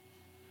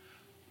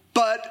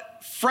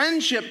 But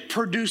friendship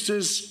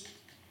produces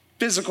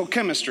physical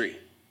chemistry.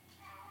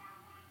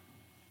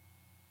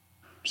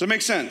 Does that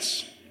make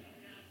sense?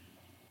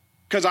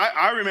 Because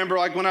I remember,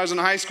 like, when I was in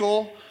high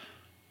school,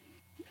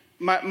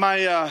 I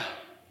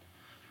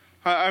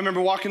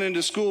remember walking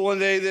into school one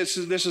day. This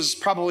is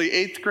probably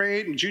 8th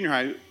grade, junior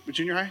high,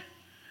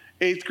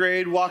 8th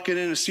grade, walking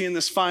in and seeing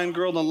this fine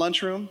girl in the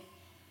lunchroom.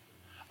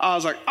 I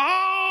was like,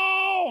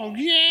 oh,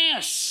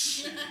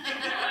 yes.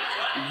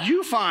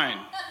 You fine.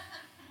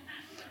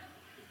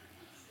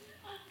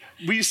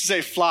 We used to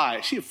say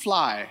fly. She'd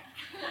fly.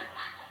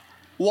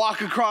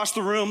 Walk across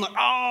the room like,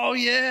 oh,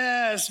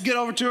 yes. Get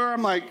over to her.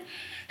 I'm like,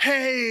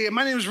 hey,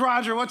 my name is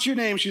Roger. What's your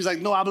name? She's like,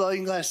 no hablo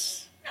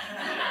inglés.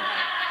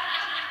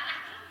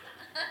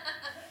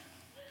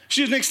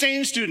 She was an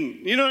exchange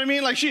student. You know what I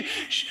mean? Like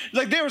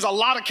like there was a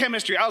lot of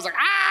chemistry. I was like,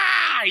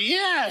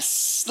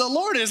 yes, the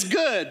Lord is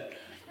good.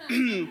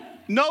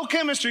 No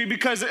chemistry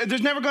because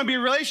there's never going to be a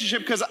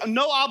relationship because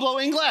no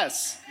hablo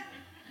inglés.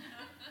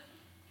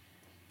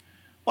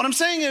 What I'm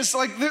saying is,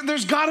 like,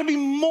 there's got to be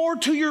more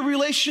to your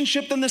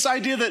relationship than this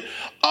idea that,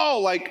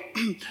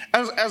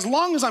 as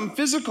long as I'm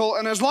physical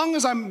and as long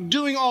as I'm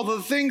doing all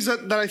the things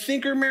that I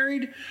think are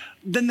married,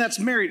 then that's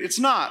married. It's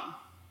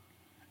not.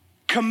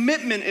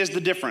 Commitment is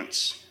the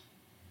difference.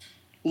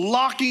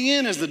 Locking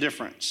in is the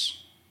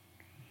difference.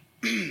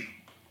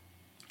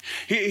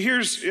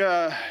 Here's,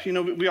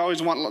 we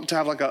always want to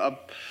have like a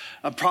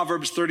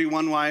Proverbs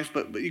 31 wife,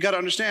 but you got to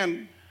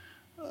understand,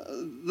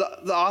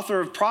 the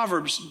author of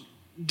Proverbs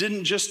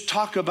didn't just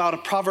talk about a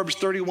Proverbs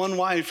 31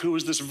 wife who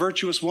was this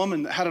virtuous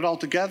woman that had it all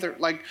together.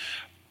 Like,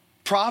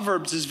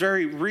 Proverbs is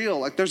very real.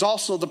 Like, there's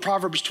also the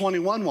Proverbs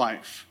 21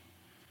 wife.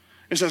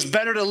 It says,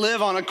 better to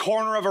live on a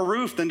corner of a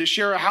roof than to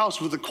share a house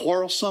with a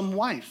quarrelsome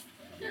wife.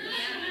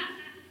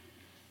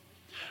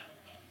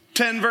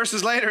 10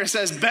 verses later, it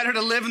says, better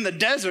to live in the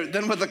desert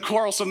than with a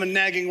quarrelsome and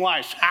nagging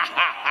wife.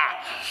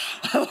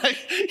 Like,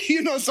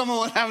 someone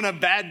was having a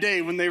bad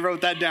day when they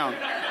wrote that down.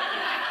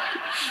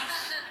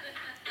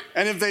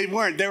 And if they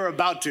weren't, they were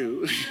about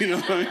to.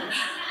 Here's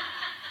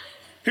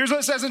what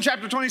it says in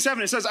chapter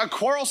 27. It says, a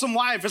quarrelsome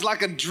wife is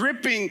like a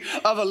dripping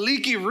of a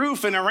leaky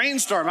roof in a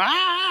rainstorm.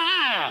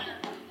 Why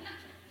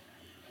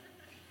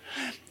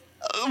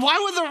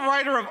would the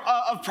writer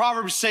of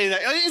Proverbs say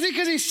that? Is it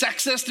because he's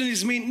sexist and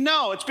he's mean?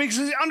 No, it's because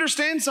he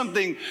understands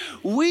something.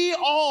 We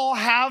all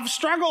have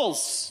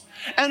struggles.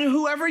 And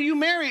whoever you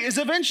marry is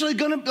eventually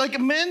going to, like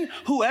men,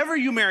 whoever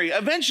you marry,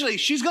 eventually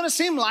she's going to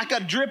seem like a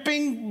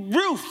dripping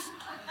roof.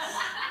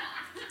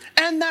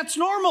 And that's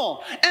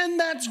normal. And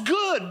that's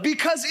good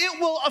because it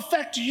will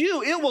affect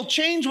you. It will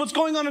change what's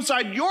going on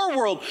inside your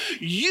world.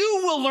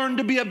 You will learn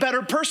to be a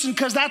better person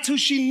because that's who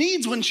she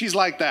needs when she's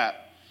like that.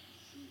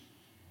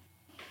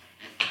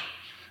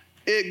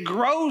 It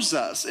grows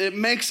us. It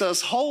makes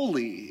us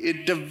holy.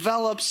 It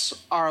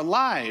develops our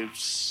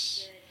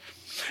lives.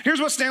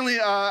 Here's what Stanley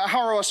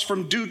Hauerwas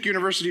from Duke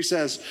University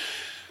says.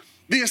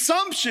 The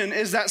assumption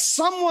is that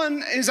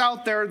someone is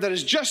out there that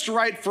is just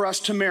right for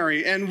us to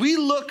marry, and we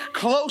look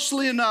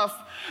closely enough,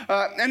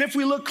 and if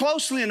we look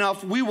closely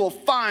enough, we will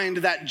find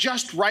that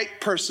just right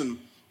person.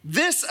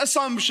 This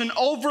assumption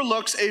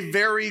overlooks a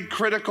very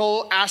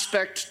critical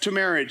aspect to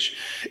marriage.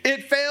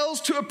 It fails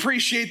to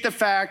appreciate the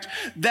fact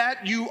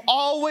that you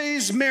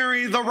always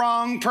marry the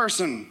wrong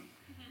person.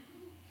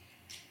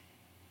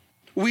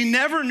 We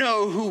never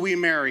know who we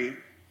marry.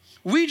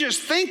 We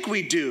just think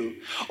we do.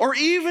 Or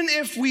even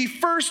if we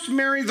first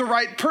marry the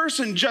right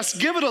person, just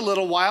give it a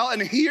little while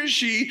and he or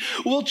she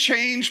will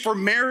change, for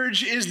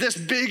marriage is this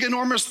big,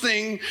 enormous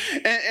thing,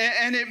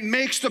 and it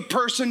makes the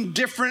person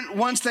different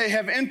once they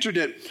have entered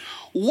it.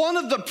 One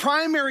of the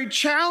primary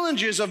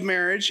challenges of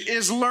marriage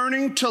is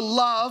learning to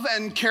love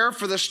and care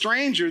for the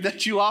stranger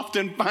that you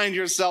often find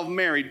yourself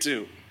married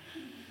to.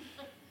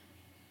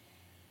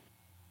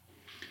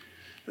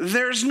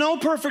 There's no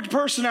perfect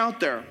person out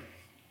there.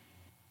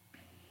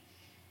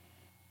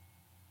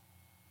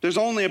 There's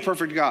only a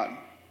perfect God.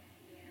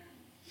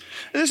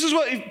 This is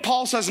what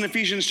Paul says in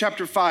Ephesians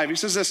chapter 5. He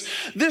says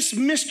this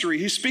mystery,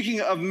 he's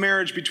speaking of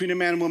marriage between a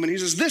man and woman. He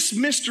says, this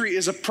mystery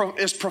is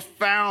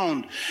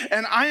profound.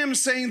 And I am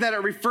saying that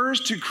it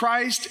refers to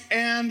Christ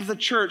and the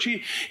church.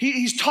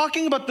 He's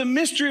talking about the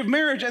mystery of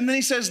marriage. And then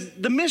he says,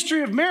 the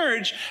mystery of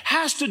marriage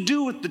has to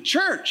do with the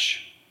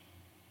church.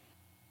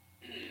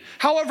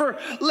 However,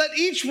 let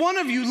each one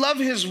of you love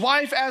his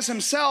wife as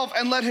himself,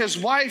 and let his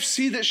wife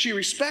see that she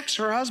respects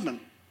her husband.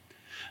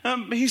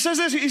 He says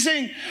this, he's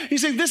saying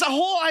this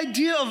whole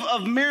idea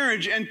of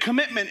marriage and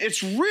commitment,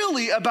 it's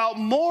really about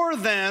more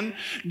than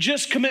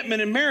just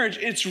commitment in marriage.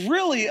 It's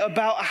really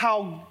about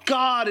how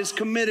God is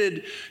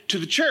committed to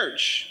the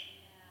church.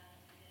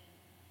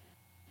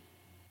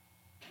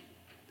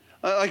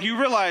 Like you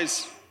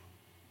realize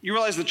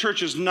the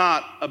church is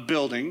not a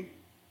building.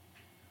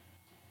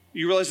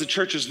 You realize the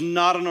church is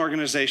not an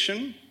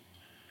organization.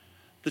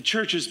 The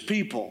church is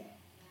people.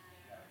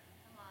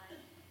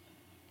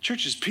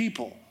 Church is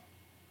people.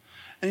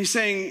 And he's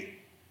saying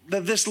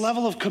that this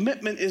level of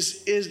commitment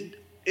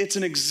it's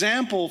an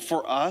example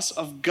for us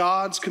of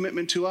God's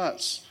commitment to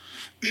us.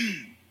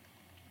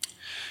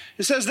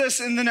 It says this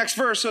in the next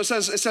verse. So it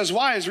says,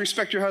 wives,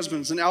 respect your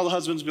husbands. And all the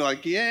husbands be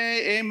like,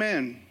 yay,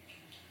 amen.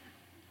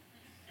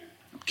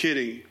 I'm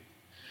kidding.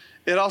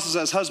 It also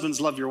says,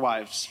 husbands, love your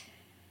wives.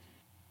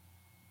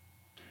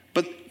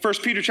 But 1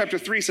 Peter chapter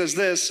 3 says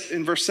this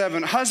in verse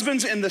 7,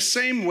 husbands, in the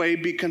same way,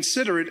 be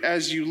considerate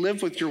as you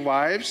live with your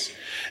wives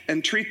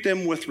and treat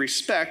them with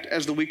respect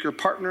as the weaker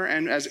partner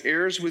and as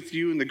heirs with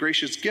you in the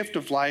gracious gift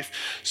of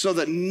life, so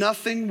that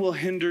nothing will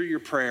hinder your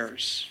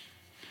prayers.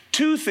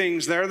 Two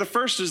things there. The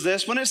first is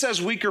this. When it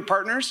says weaker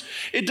partners,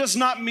 it does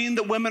not mean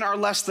that women are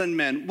less than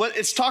men. What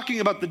it's talking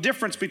about the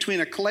difference between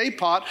a clay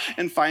pot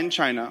and fine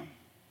china.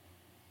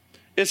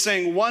 It's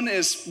saying one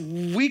is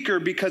weaker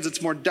because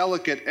it's more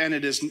delicate and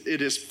it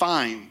is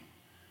fine.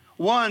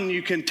 One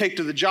you can take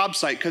to the job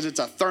site because it's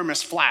a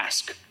thermos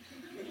flask.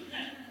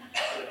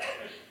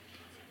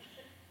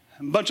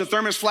 A bunch of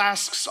thermos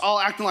flasks all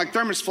acting like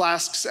thermos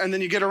flasks, and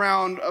then you get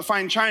around a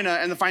fine china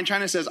and the fine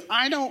china says,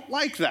 I don't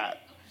like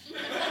that.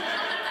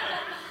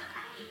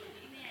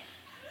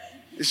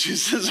 She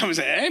says, somebody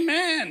say,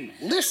 amen.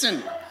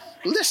 Listen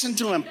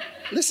to him.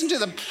 Listen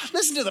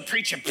to the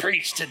preacher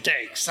preach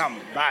today,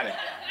 somebody.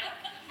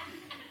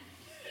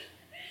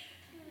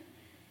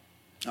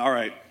 All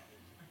right.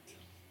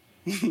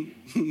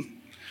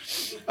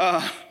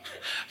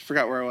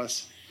 Forgot where I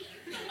was.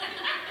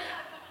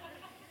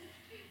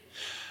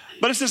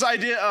 But it's this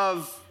idea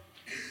of,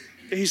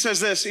 he says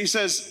this, he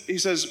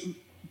says,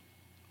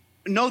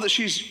 know that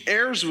she's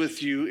heirs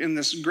with you in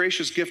this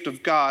gracious gift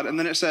of God. And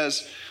then it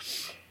says,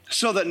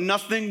 so that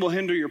nothing will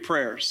hinder your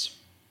prayers.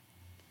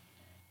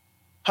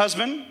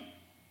 Husband,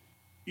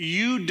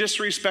 you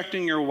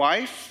disrespecting your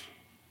wife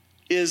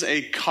is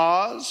a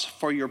cause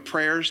for your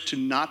prayers to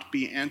not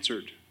be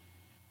answered.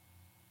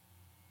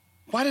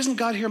 Why doesn't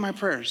God hear my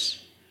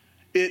prayers?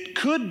 It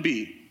could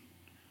be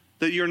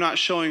that you're not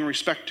showing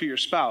respect to your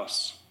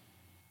spouse.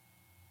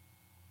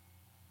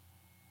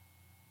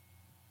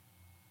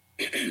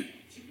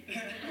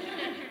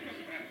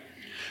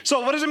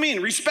 So what does it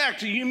mean?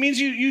 Respect. It means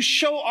you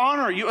show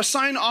honor. You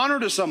assign honor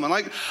to someone.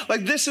 Like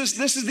this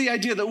is the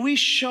idea that we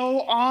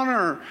show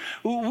honor.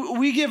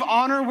 We give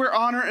honor where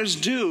honor is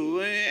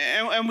due.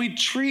 And we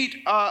treat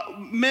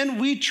men,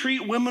 we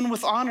treat women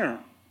with honor.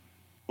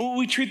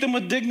 We treat them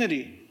with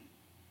dignity.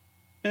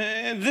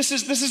 And this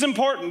is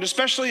important,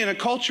 especially in a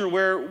culture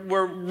where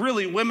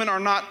really women are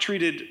not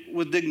treated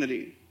with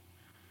dignity.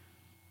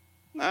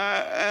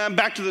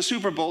 Back to the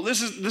Super Bowl.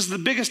 This is the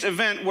biggest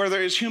event where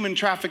there is human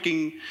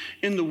trafficking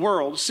in the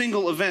world.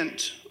 Single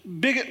event.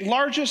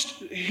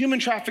 Largest human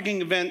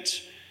trafficking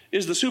event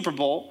is the Super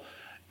Bowl.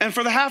 And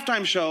for the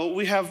halftime show,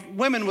 we have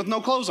women with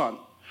no clothes on.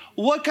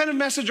 What kind of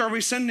message are we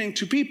sending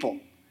to people?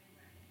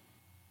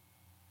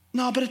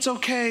 No, but it's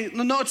okay.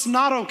 No, it's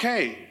not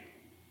okay.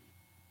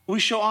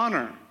 We show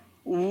honor.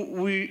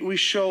 We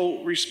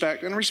show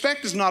respect. And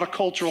respect is not a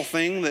cultural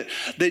thing that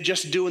they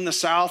just do in the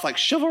South, like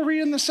chivalry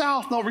in the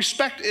South. No,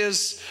 respect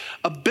is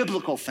a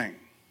biblical thing.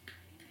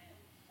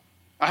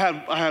 I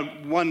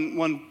had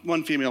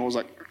one female was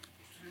like,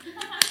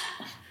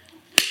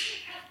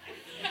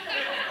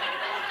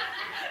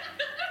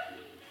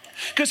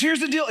 because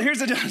here's the deal.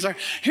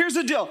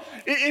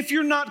 If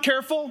you're not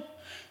careful,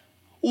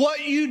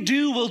 what you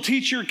do will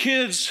teach your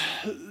kids.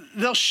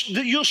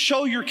 You'll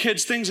show your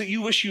kids things that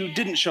you wish you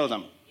didn't show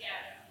them.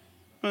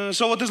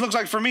 So what this looks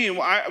like for me,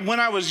 when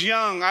I was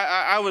young,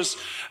 I was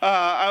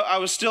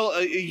still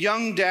a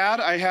young dad.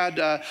 I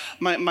had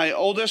my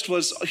oldest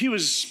he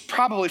was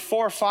probably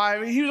 4 or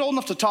 5. He was old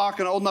enough to talk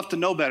and old enough to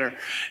know better.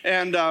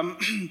 And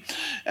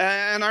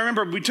I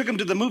remember we took him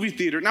to the movie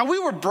theater. Now we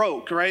were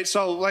broke, right?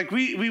 So like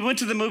we went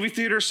to the movie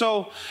theater.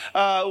 So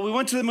we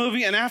went to the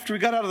movie, and after we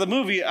got out of the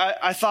movie,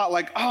 I thought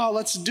like, oh,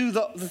 let's do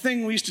the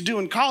thing we used to do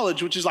in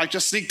college, which is like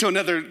just sneak to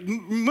another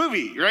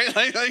movie, right?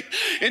 Like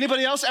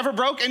anybody else ever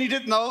broke? And you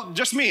didn't know,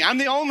 just me. I'm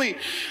the only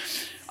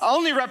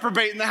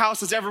reprobate in the house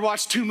that's ever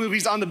watched 2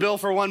 movies on the bill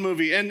for one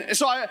movie. And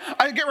so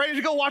I get ready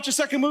to go watch a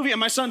second movie, and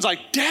my son's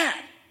like, Dad.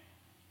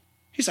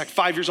 He's like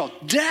 5 years old.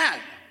 Dad,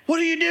 what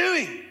are you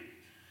doing?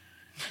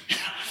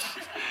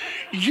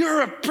 You're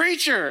a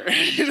preacher.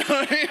 You know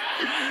what I mean?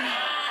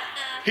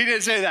 He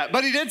didn't say that,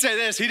 but he did say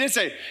this. He did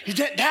say,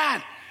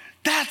 Dad,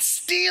 that's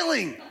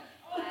stealing.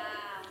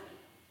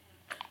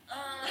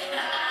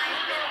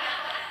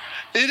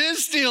 It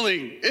is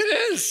stealing.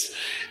 It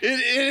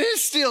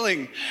is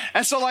stealing.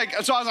 And so I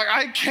was like,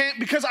 I can't,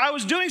 because I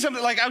was doing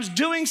something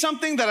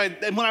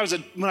that when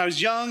I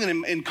was young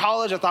and in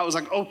college, I thought was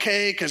like,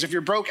 okay, because if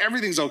you're broke,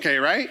 everything's okay,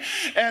 right?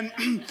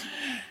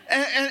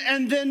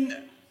 And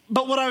then,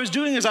 but what I was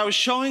doing is I was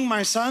showing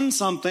my son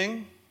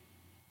something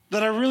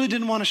that I really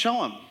didn't want to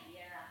show him.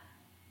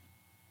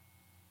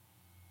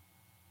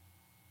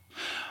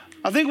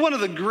 I think one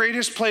of the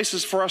greatest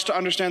places for us to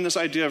understand this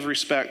idea of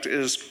respect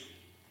is,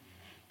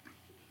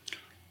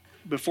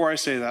 before I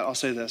say that, I'll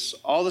say this.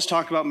 All this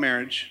talk about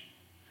marriage,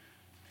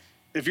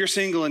 if you're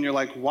single and you're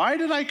like, why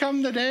did I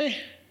come today?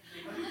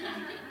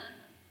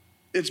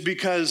 It's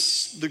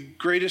because the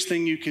greatest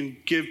thing you can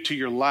give to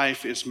your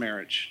life is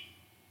marriage.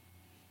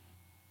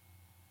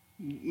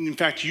 In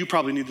fact, you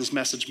probably need this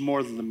message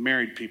more than the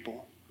married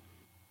people.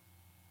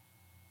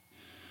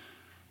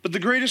 But the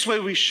greatest way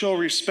we show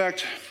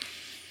respect,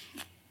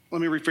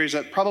 let me rephrase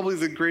that, probably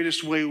the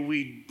greatest way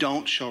we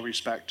don't show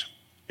respect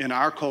in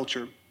our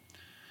culture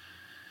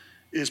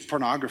is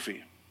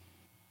pornography.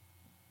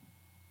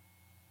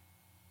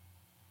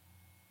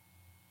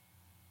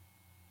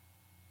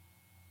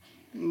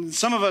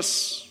 Some of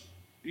us,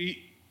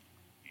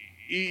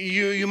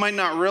 you might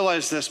not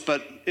realize this,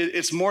 but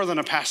it's more than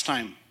a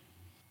pastime.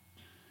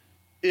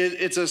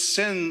 It's a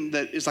sin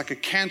that is like a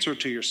cancer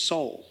to your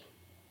soul.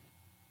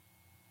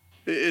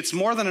 It's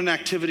more than an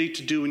activity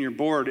to do when you're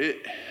bored.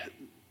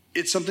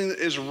 It's something that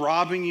is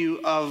robbing you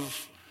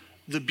of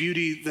the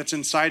beauty that's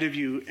inside of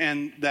you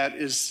and that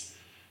is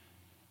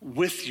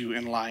with you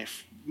in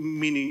life,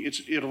 meaning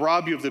it'll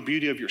rob you of the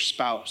beauty of your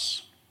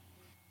spouse.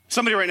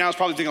 Somebody right now is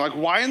probably thinking, like,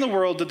 why in the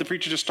world did the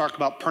preacher just talk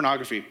about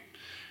pornography?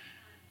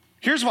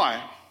 Here's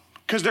why.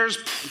 Because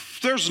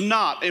there's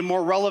not a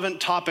more relevant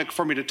topic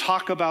for me to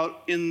talk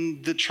about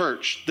in the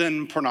church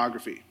than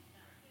pornography.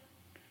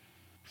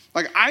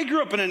 Like, I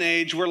grew up in an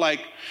age where,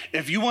 like,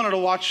 if you wanted to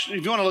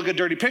look at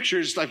dirty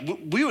pictures, like,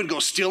 we would go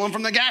steal them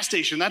from the gas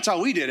station. That's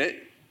how we did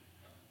it.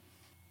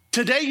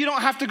 Today, you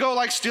don't have to go,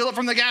 like, steal it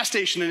from the gas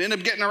station and end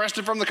up getting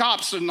arrested from the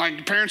cops. And,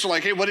 like, parents are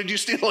like, hey, what did you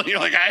steal? And you're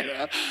like,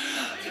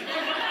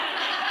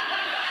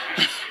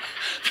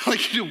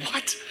 like,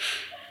 what?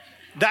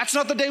 That's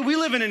not the day we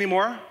live in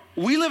anymore.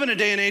 We live in a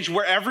day and age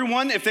where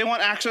everyone, if they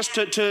want access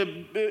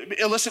to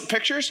illicit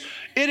pictures,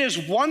 it is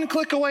one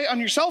click away on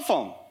your cell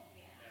phone.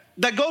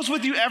 That goes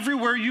with you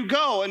everywhere you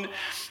go. And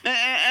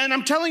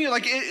I'm telling you,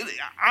 like,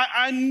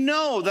 I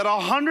know that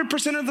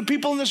 100% of the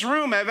people in this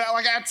room have,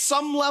 like, at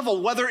some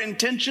level, whether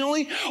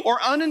intentionally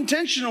or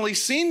unintentionally,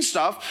 seen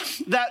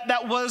stuff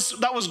that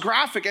was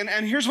graphic.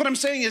 And here's what I'm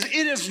saying is,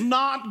 it is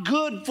not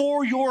good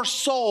for your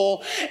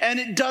soul, and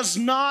it does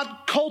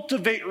not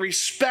cultivate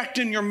respect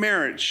in your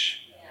marriage.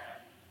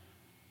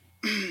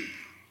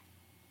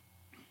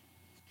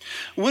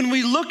 When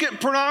we look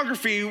at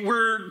pornography,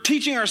 we're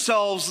teaching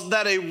ourselves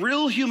that a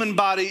real human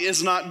body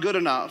is not good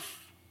enough.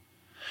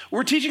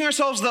 We're teaching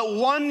ourselves that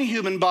one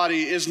human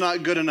body is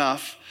not good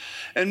enough.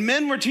 And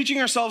men, we're teaching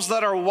ourselves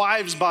that our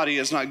wife's body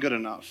is not good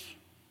enough.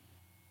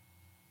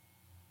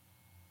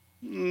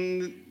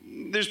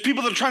 There's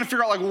people that are trying to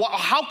figure out, like,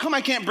 how come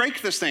I can't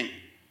break this thing?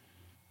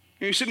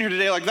 You're sitting here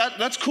today like,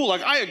 that's cool.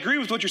 Like, I agree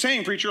with what you're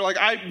saying, preacher. Like,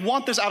 I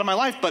want this out of my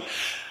life, but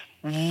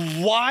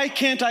why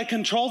can't I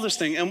control this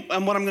thing?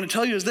 And what I'm going to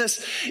tell you is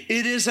this: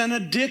 it is an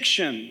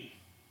addiction.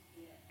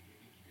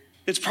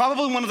 It's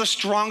probably one of the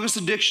strongest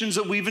addictions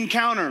that we've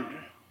encountered,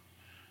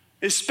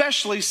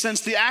 especially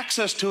since the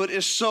access to it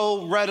is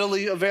so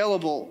readily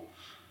available.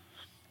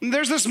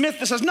 There's this myth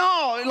that says,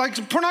 no,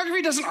 like,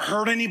 pornography doesn't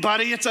hurt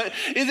anybody.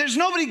 There's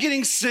nobody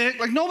getting sick.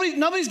 Like,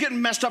 nobody's getting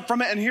messed up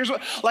from it. And here's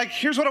what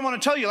I want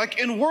to tell you. Like,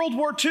 in World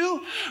War II,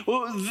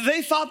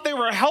 they thought they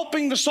were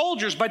helping the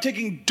soldiers by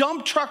taking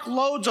dump truck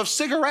loads of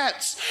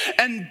cigarettes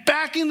and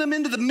backing them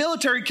into the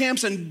military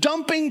camps and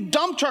dumping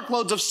dump truck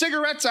loads of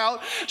cigarettes out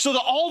so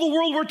that all the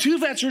World War II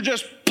vets were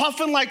just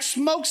puffing like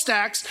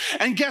smokestacks.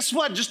 And guess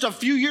what? Just a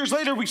few years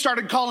later, we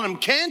started calling them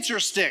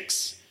cancer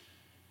sticks.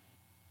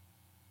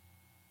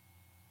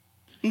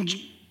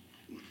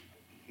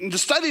 The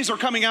studies are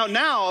coming out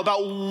now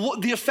about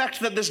what the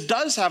effect that this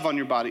does have on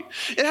your body.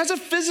 It has a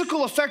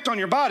physical effect on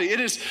your body. It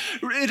is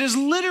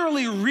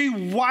literally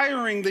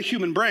rewiring the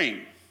human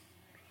brain.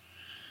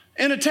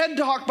 In a TED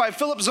Talk by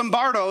Philip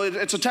Zimbardo,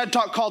 it's a TED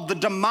Talk called The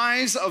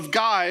Demise of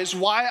Guys,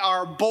 Why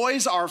Our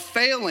Boys Are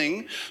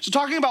Failing. So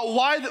talking about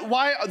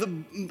why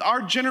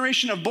our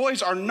generation of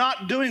boys are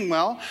not doing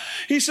well.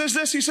 He says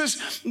this, he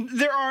says,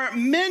 there are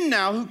men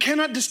now who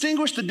cannot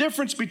distinguish the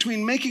difference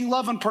between making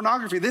love and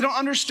pornography. They don't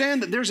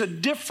understand that there's a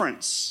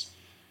difference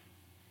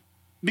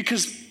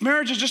because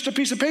marriage is just a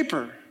piece of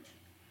paper.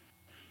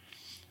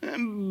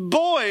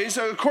 Boys,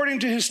 according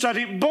to his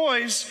study,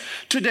 boys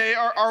today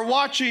are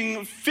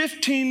watching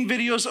 15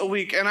 videos a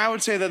week, and I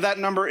would say that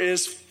number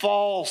is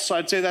false.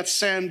 I'd say that's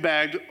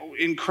sandbagged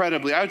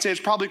incredibly. I would say it's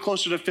probably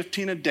closer to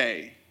 15 a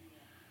day.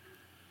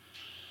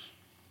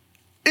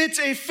 It's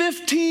a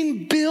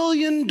 $15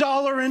 billion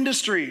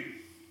industry.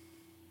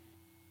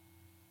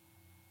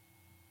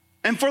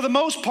 And for the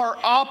most part,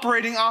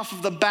 operating off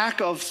of the back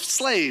of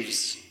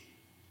slaves.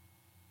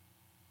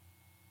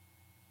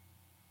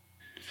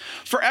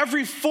 For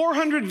every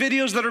 400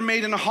 videos that are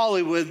made in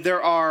Hollywood,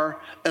 there are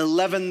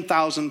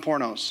 11,000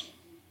 pornos.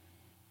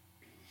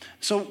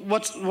 So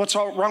what's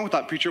all wrong with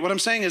that, preacher? What I'm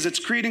saying is it's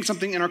creating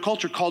something in our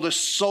culture called a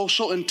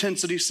social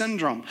intensity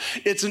syndrome.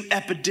 It's an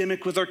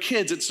epidemic with our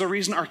kids. It's the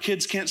reason our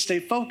kids can't stay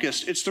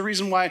focused. It's the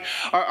reason why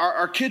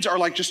our kids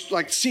are just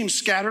seem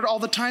scattered all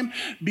the time,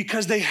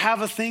 because they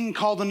have a thing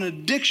called an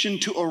addiction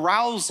to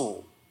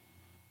arousal.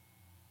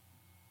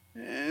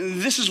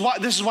 This is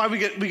why we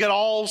get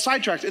all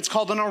sidetracked. It's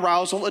called an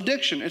arousal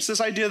addiction. It's this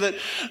idea that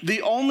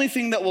the only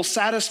thing that will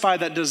satisfy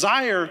that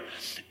desire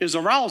is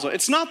arousal.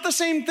 It's not the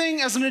same thing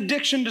as an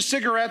addiction to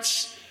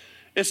cigarettes.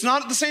 It's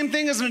not the same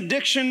thing as an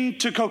addiction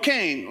to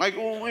cocaine. Like,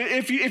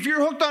 if you're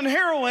hooked on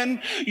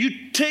heroin,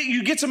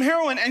 you get some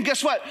heroin, and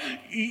guess what?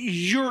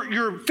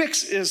 Your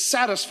fix is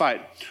satisfied.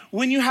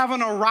 When you have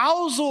an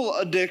arousal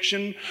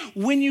addiction,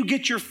 when you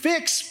get your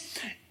fix,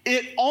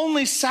 it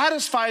only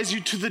satisfies you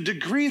to the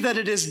degree that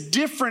it is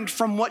different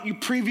from what you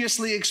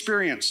previously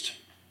experienced.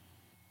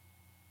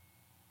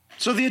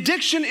 So the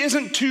addiction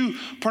isn't to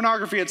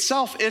pornography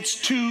itself, it's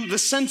to the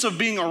sense of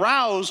being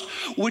aroused,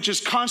 which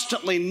is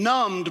constantly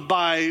numbed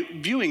by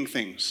viewing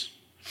things.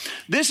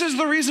 This is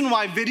the reason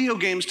why video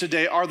games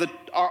today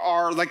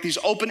are like these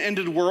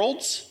open-ended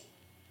worlds.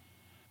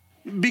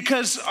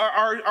 Because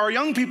our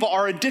young people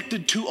are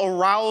addicted to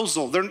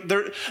arousal.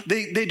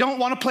 They don't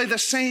want to play the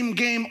same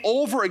game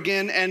over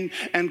again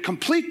and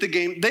complete the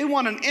game. They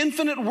want an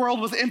infinite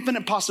world with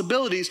infinite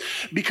possibilities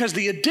because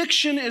the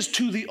addiction is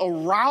to the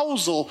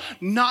arousal,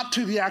 not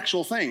to the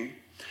actual thing.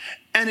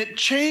 And it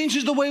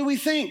changes the way we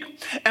think.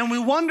 And we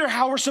wonder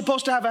how we're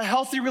supposed to have a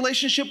healthy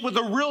relationship with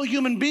a real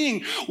human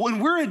being when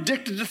we're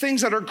addicted to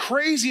things that are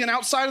crazy and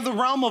outside of the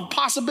realm of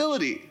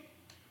possibility.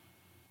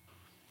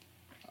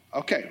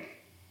 Okay.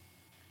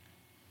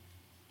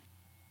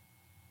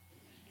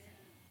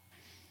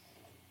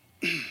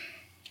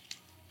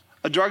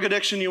 A drug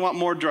addiction, you want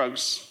more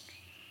drugs.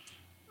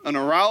 An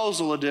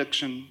arousal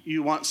addiction,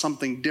 you want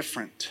something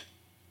different.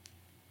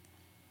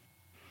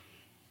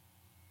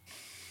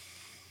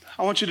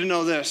 I want you to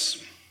know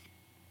this,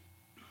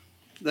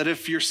 that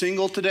if you're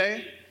single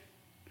today,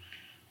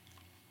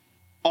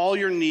 all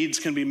your needs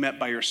can be met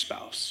by your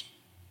spouse.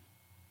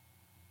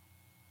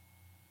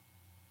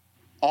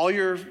 All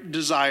your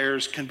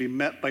desires can be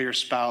met by your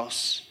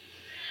spouse.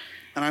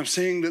 And I'm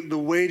saying that the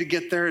way to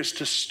get there is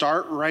to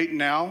start right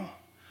now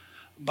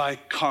by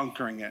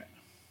conquering it.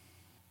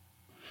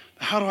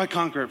 How do I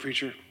conquer it,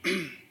 preacher?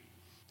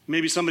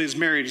 Maybe somebody's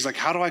married. He's like,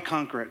 how do I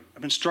conquer it?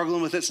 I've been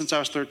struggling with it since I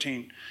was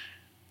 13.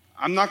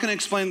 I'm not going to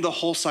explain the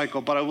whole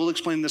cycle, but I will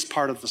explain this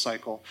part of the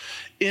cycle.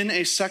 In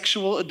a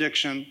sexual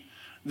addiction,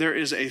 there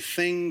is a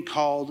thing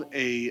called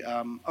a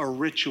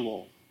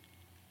ritual.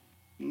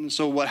 And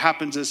so what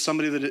happens is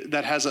somebody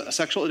that has a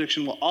sexual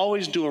addiction will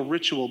always do a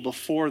ritual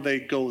before they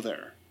go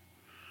there.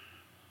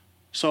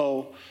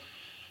 So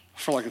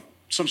for like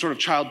some sort of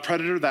child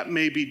predator that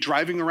may be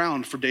driving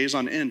around for days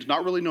on end,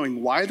 not really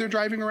knowing why they're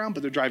driving around,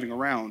 but they're driving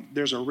around,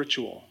 there's a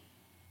ritual.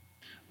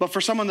 But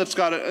for someone that's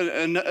got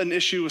an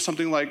issue with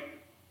something like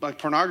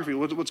pornography,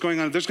 what's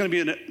going on, there's going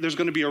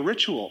to be a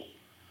ritual.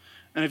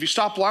 And if you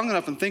stop long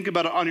enough and think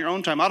about it on your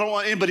own time, I don't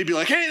want anybody to be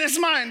like, hey, this is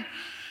mine.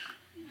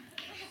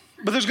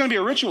 But there's going to be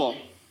a ritual.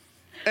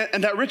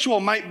 And that ritual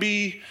might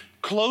be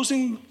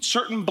closing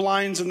certain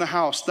blinds in the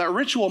house. That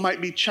ritual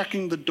might be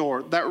checking the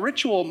door. That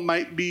ritual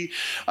might be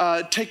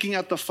taking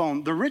out the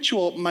phone. The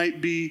ritual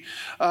might be,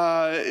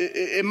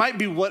 it might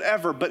be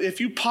whatever. But if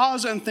you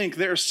pause and think,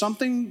 there's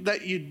something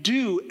that you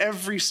do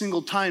every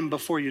single time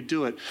before you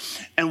do it.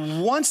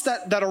 And once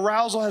that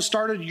arousal has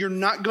started, you're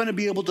not going to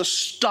be able to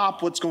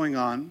stop what's going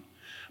on.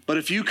 But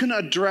if you can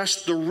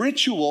address the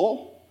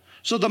ritual,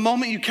 so the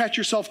moment you catch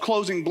yourself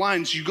closing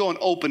blinds, you go and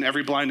open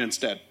every blind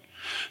instead.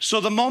 So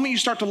the moment you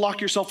start to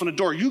lock yourself in a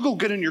door, you go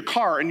get in your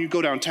car and you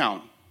go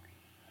downtown.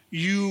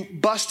 You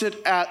bust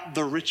it at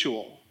the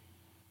ritual.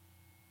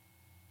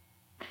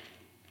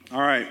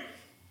 All right.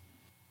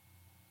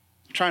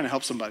 I'm trying to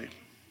help somebody.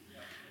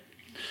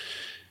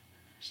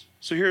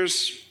 So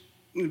here's,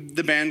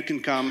 the band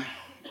can come,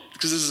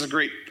 because this is a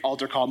great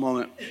altar call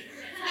moment.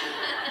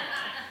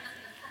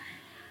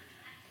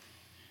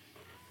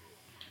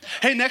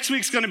 Hey, next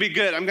week's going to be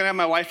good. I'm going to have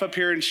my wife up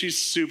here, and she's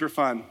super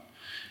fun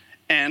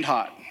and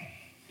hot.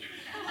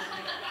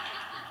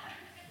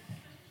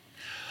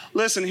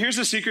 Listen, here's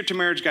the secret to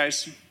marriage,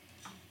 guys.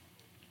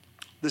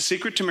 The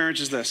secret to marriage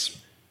is this.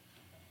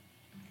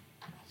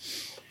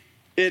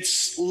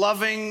 It's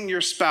loving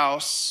your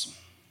spouse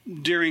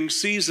during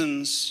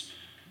seasons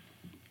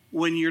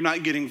when you're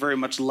not getting very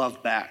much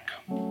love back.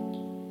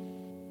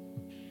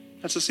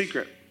 That's the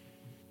secret.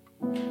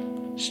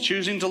 It's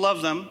choosing to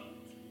love them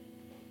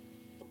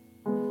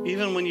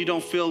even when you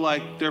don't feel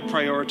like they're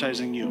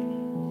prioritizing you.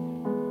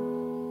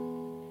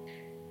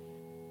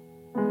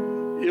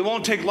 It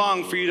won't take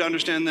long for you to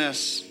understand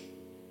this.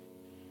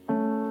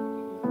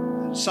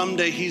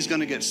 Someday he's going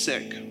to get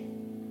sick.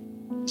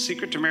 The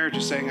secret to marriage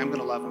is saying, I'm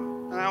going to love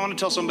him. And I want to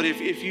tell somebody,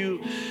 if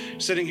you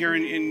sitting here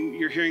and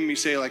you're hearing me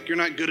say, like, you're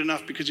not good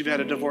enough because you've had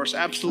a divorce,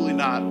 absolutely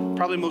not.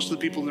 Probably most of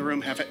the people in the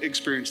room have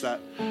experienced that.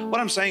 What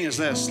I'm saying is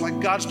this,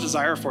 like, God's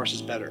desire for us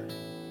is better.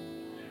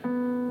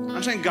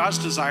 I'm saying God's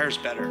desire is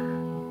better.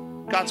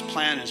 God's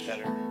plan is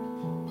better.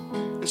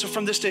 And so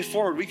from this day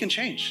forward, we can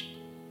change.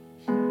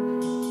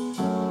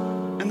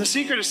 And the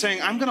secret is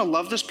saying, I'm going to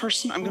love this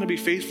person. I'm going to be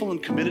faithful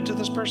and committed to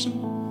this person.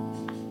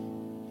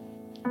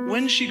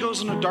 When she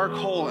goes in a dark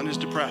hole and is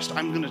depressed,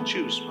 I'm going to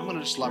choose. I'm going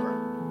to just love her.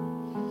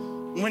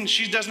 When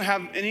she doesn't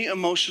have any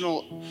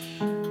emotional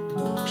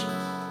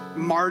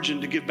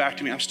margin to give back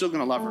to me, I'm still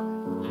going to love her.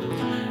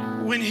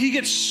 When he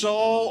gets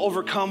so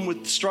overcome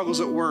with struggles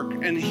at work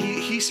and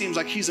he seems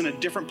like he's in a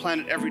different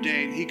planet every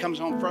day and he comes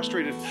home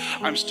frustrated,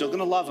 I'm still going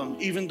to love him.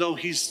 Even though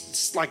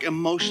he's like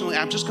emotionally,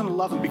 I'm just going to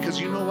love him, because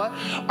you know what?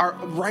 Our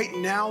right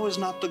now is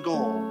not the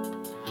goal.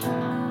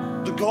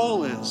 The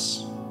goal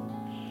is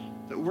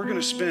that we're going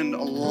to spend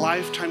a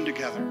lifetime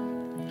together.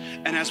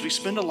 And as we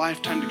spend a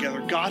lifetime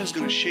together, God is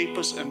going to shape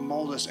us and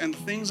mold us. And the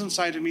things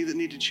inside of me that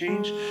need to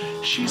change,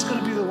 she's going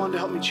to be the one to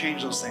help me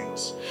change those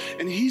things.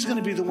 And he's going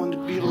to be the one to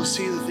be able to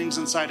see the things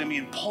inside of me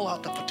and pull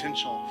out the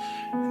potential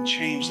and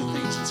change the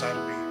things inside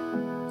of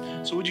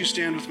me. So would you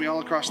stand with me all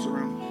across the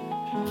room?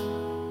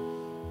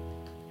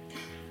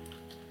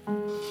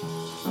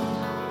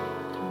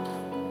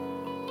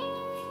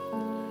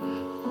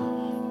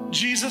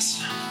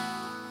 Jesus,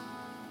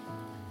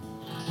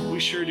 we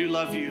sure do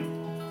love you.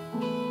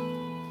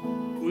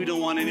 We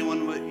don't want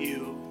anyone but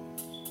you.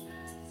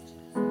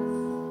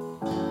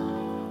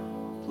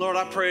 Lord,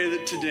 I pray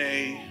that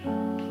today,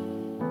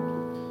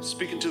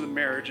 speaking to the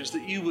marriages,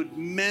 that you would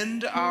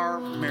mend our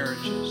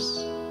marriages.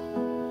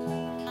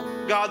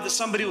 God, that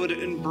somebody would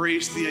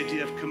embrace the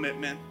idea of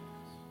commitment,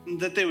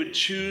 that they would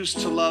choose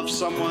to love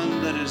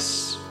someone that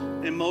is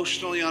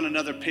emotionally on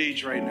another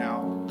page right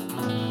now,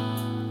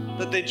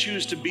 that they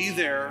choose to be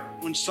there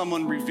when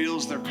someone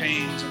reveals their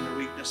pains and their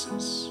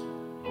weaknesses.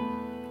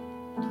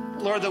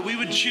 Lord, that we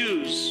would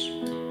choose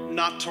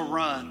not to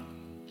run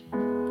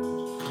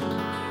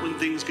when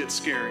things get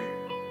scary,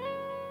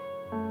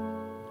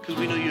 because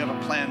we know you have a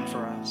plan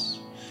for us.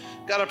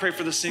 God, I pray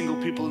for the single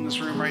people in this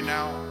room right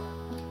now.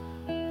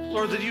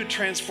 Lord, that you would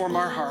transform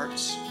our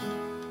hearts,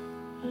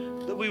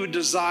 that we would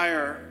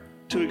desire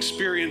to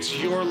experience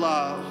your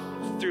love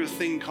through a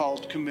thing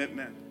called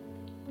commitment.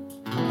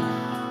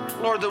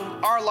 Lord, that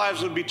our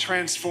lives would be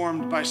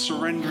transformed by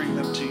surrendering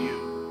them to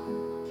you.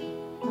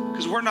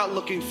 Because we're not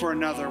looking for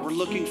another, we're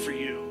looking for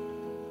you.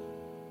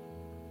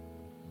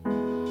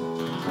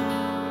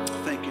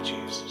 Thank you,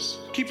 Jesus.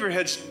 Keep your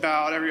heads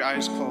bowed, every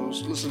eyes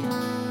closed. Listen,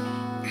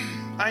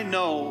 I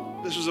know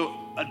this was a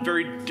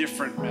very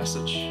different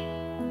message.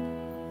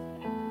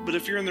 But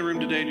if you're in the room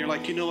today and you're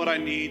like, you know what I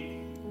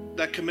need?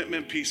 That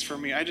commitment piece for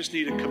me. I just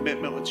need a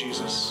commitment with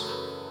Jesus.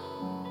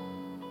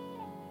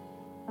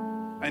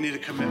 I need a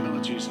commitment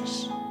with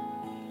Jesus.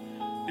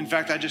 In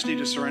fact, I just need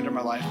to surrender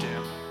my life to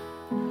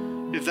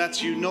him. If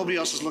that's you, nobody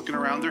else is looking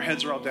around. Their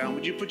heads are all down.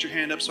 Would you put your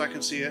hand up so I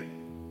can see it?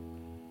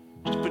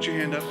 Just put your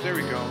hand up. There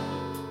we go.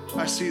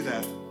 I see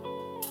that.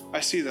 I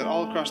see that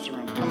all across the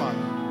room. Come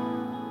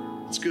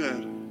on. It's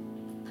good.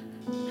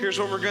 Here's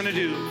what we're going to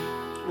do.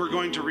 We're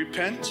going to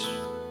repent.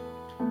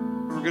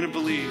 And we're going to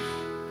believe.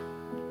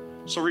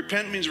 So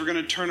repent means we're going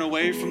to turn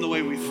away from the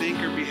way we think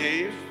or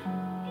behave.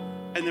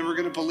 And then we're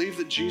going to believe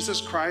that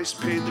Jesus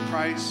Christ paid the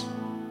price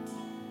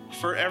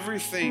for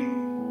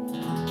everything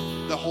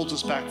that holds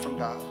us back from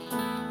God.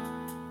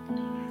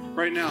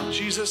 Right now,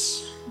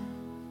 Jesus,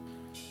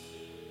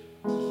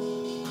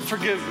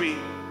 forgive me.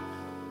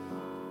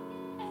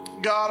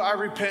 God, I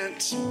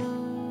repent.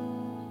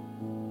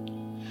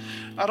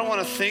 I don't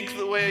want to think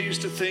the way I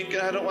used to think,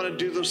 and I don't want to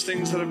do those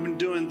things that I've been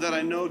doing that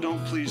I know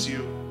don't please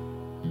you.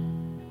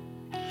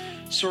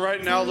 So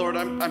right now, Lord,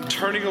 I'm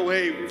turning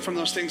away from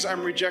those things.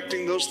 I'm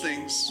rejecting those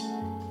things.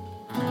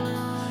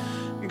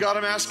 And God,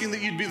 I'm asking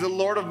that you'd be the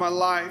Lord of my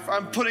life.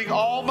 I'm putting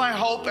all my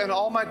hope and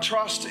all my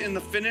trust in the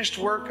finished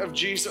work of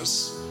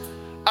Jesus.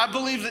 I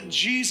believe that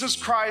Jesus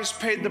Christ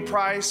paid the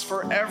price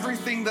for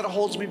everything that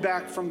holds me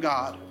back from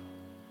God.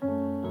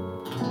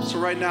 So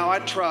right now, I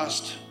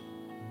trust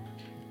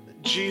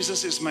that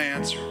Jesus is my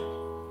answer.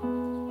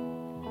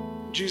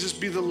 Jesus,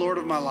 be the Lord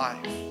of my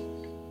life.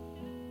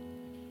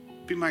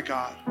 Be my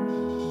God.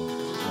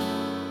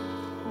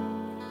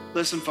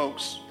 Listen,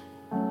 folks,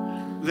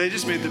 they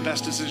just made the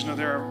best decision of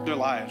their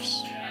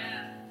lives.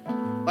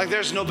 Like,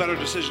 there's no better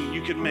decision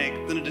you could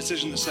make than a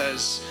decision that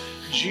says,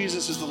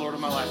 Jesus is the Lord of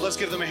my life. Let's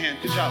give them a hand.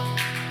 Good job.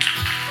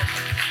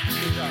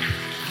 Good job.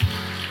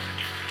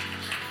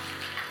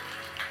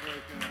 Very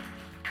good.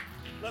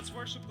 Let's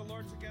worship the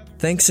Lord together.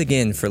 Thanks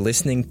again for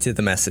listening to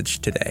the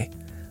message today.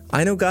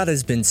 I know God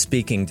has been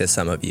speaking to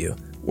some of you,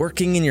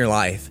 working in your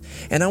life,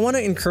 and I want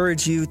to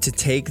encourage you to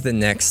take the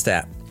next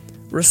step.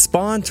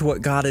 Respond to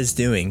what God is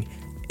doing,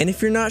 and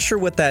if you're not sure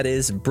what that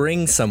is,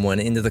 bring someone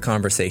into the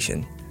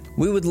conversation.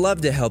 We would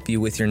love to help you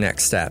with your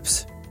next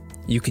steps.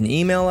 You can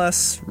email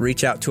us,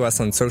 reach out to us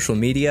on social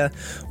media,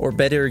 or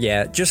better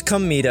yet, just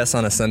come meet us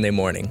on a Sunday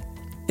morning.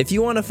 If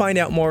you want to find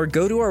out more,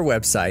 go to our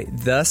website,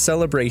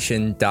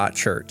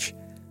 thecelebration.church.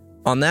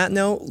 On that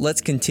note,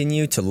 let's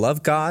continue to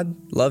love God,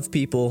 love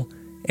people,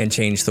 and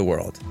change the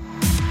world.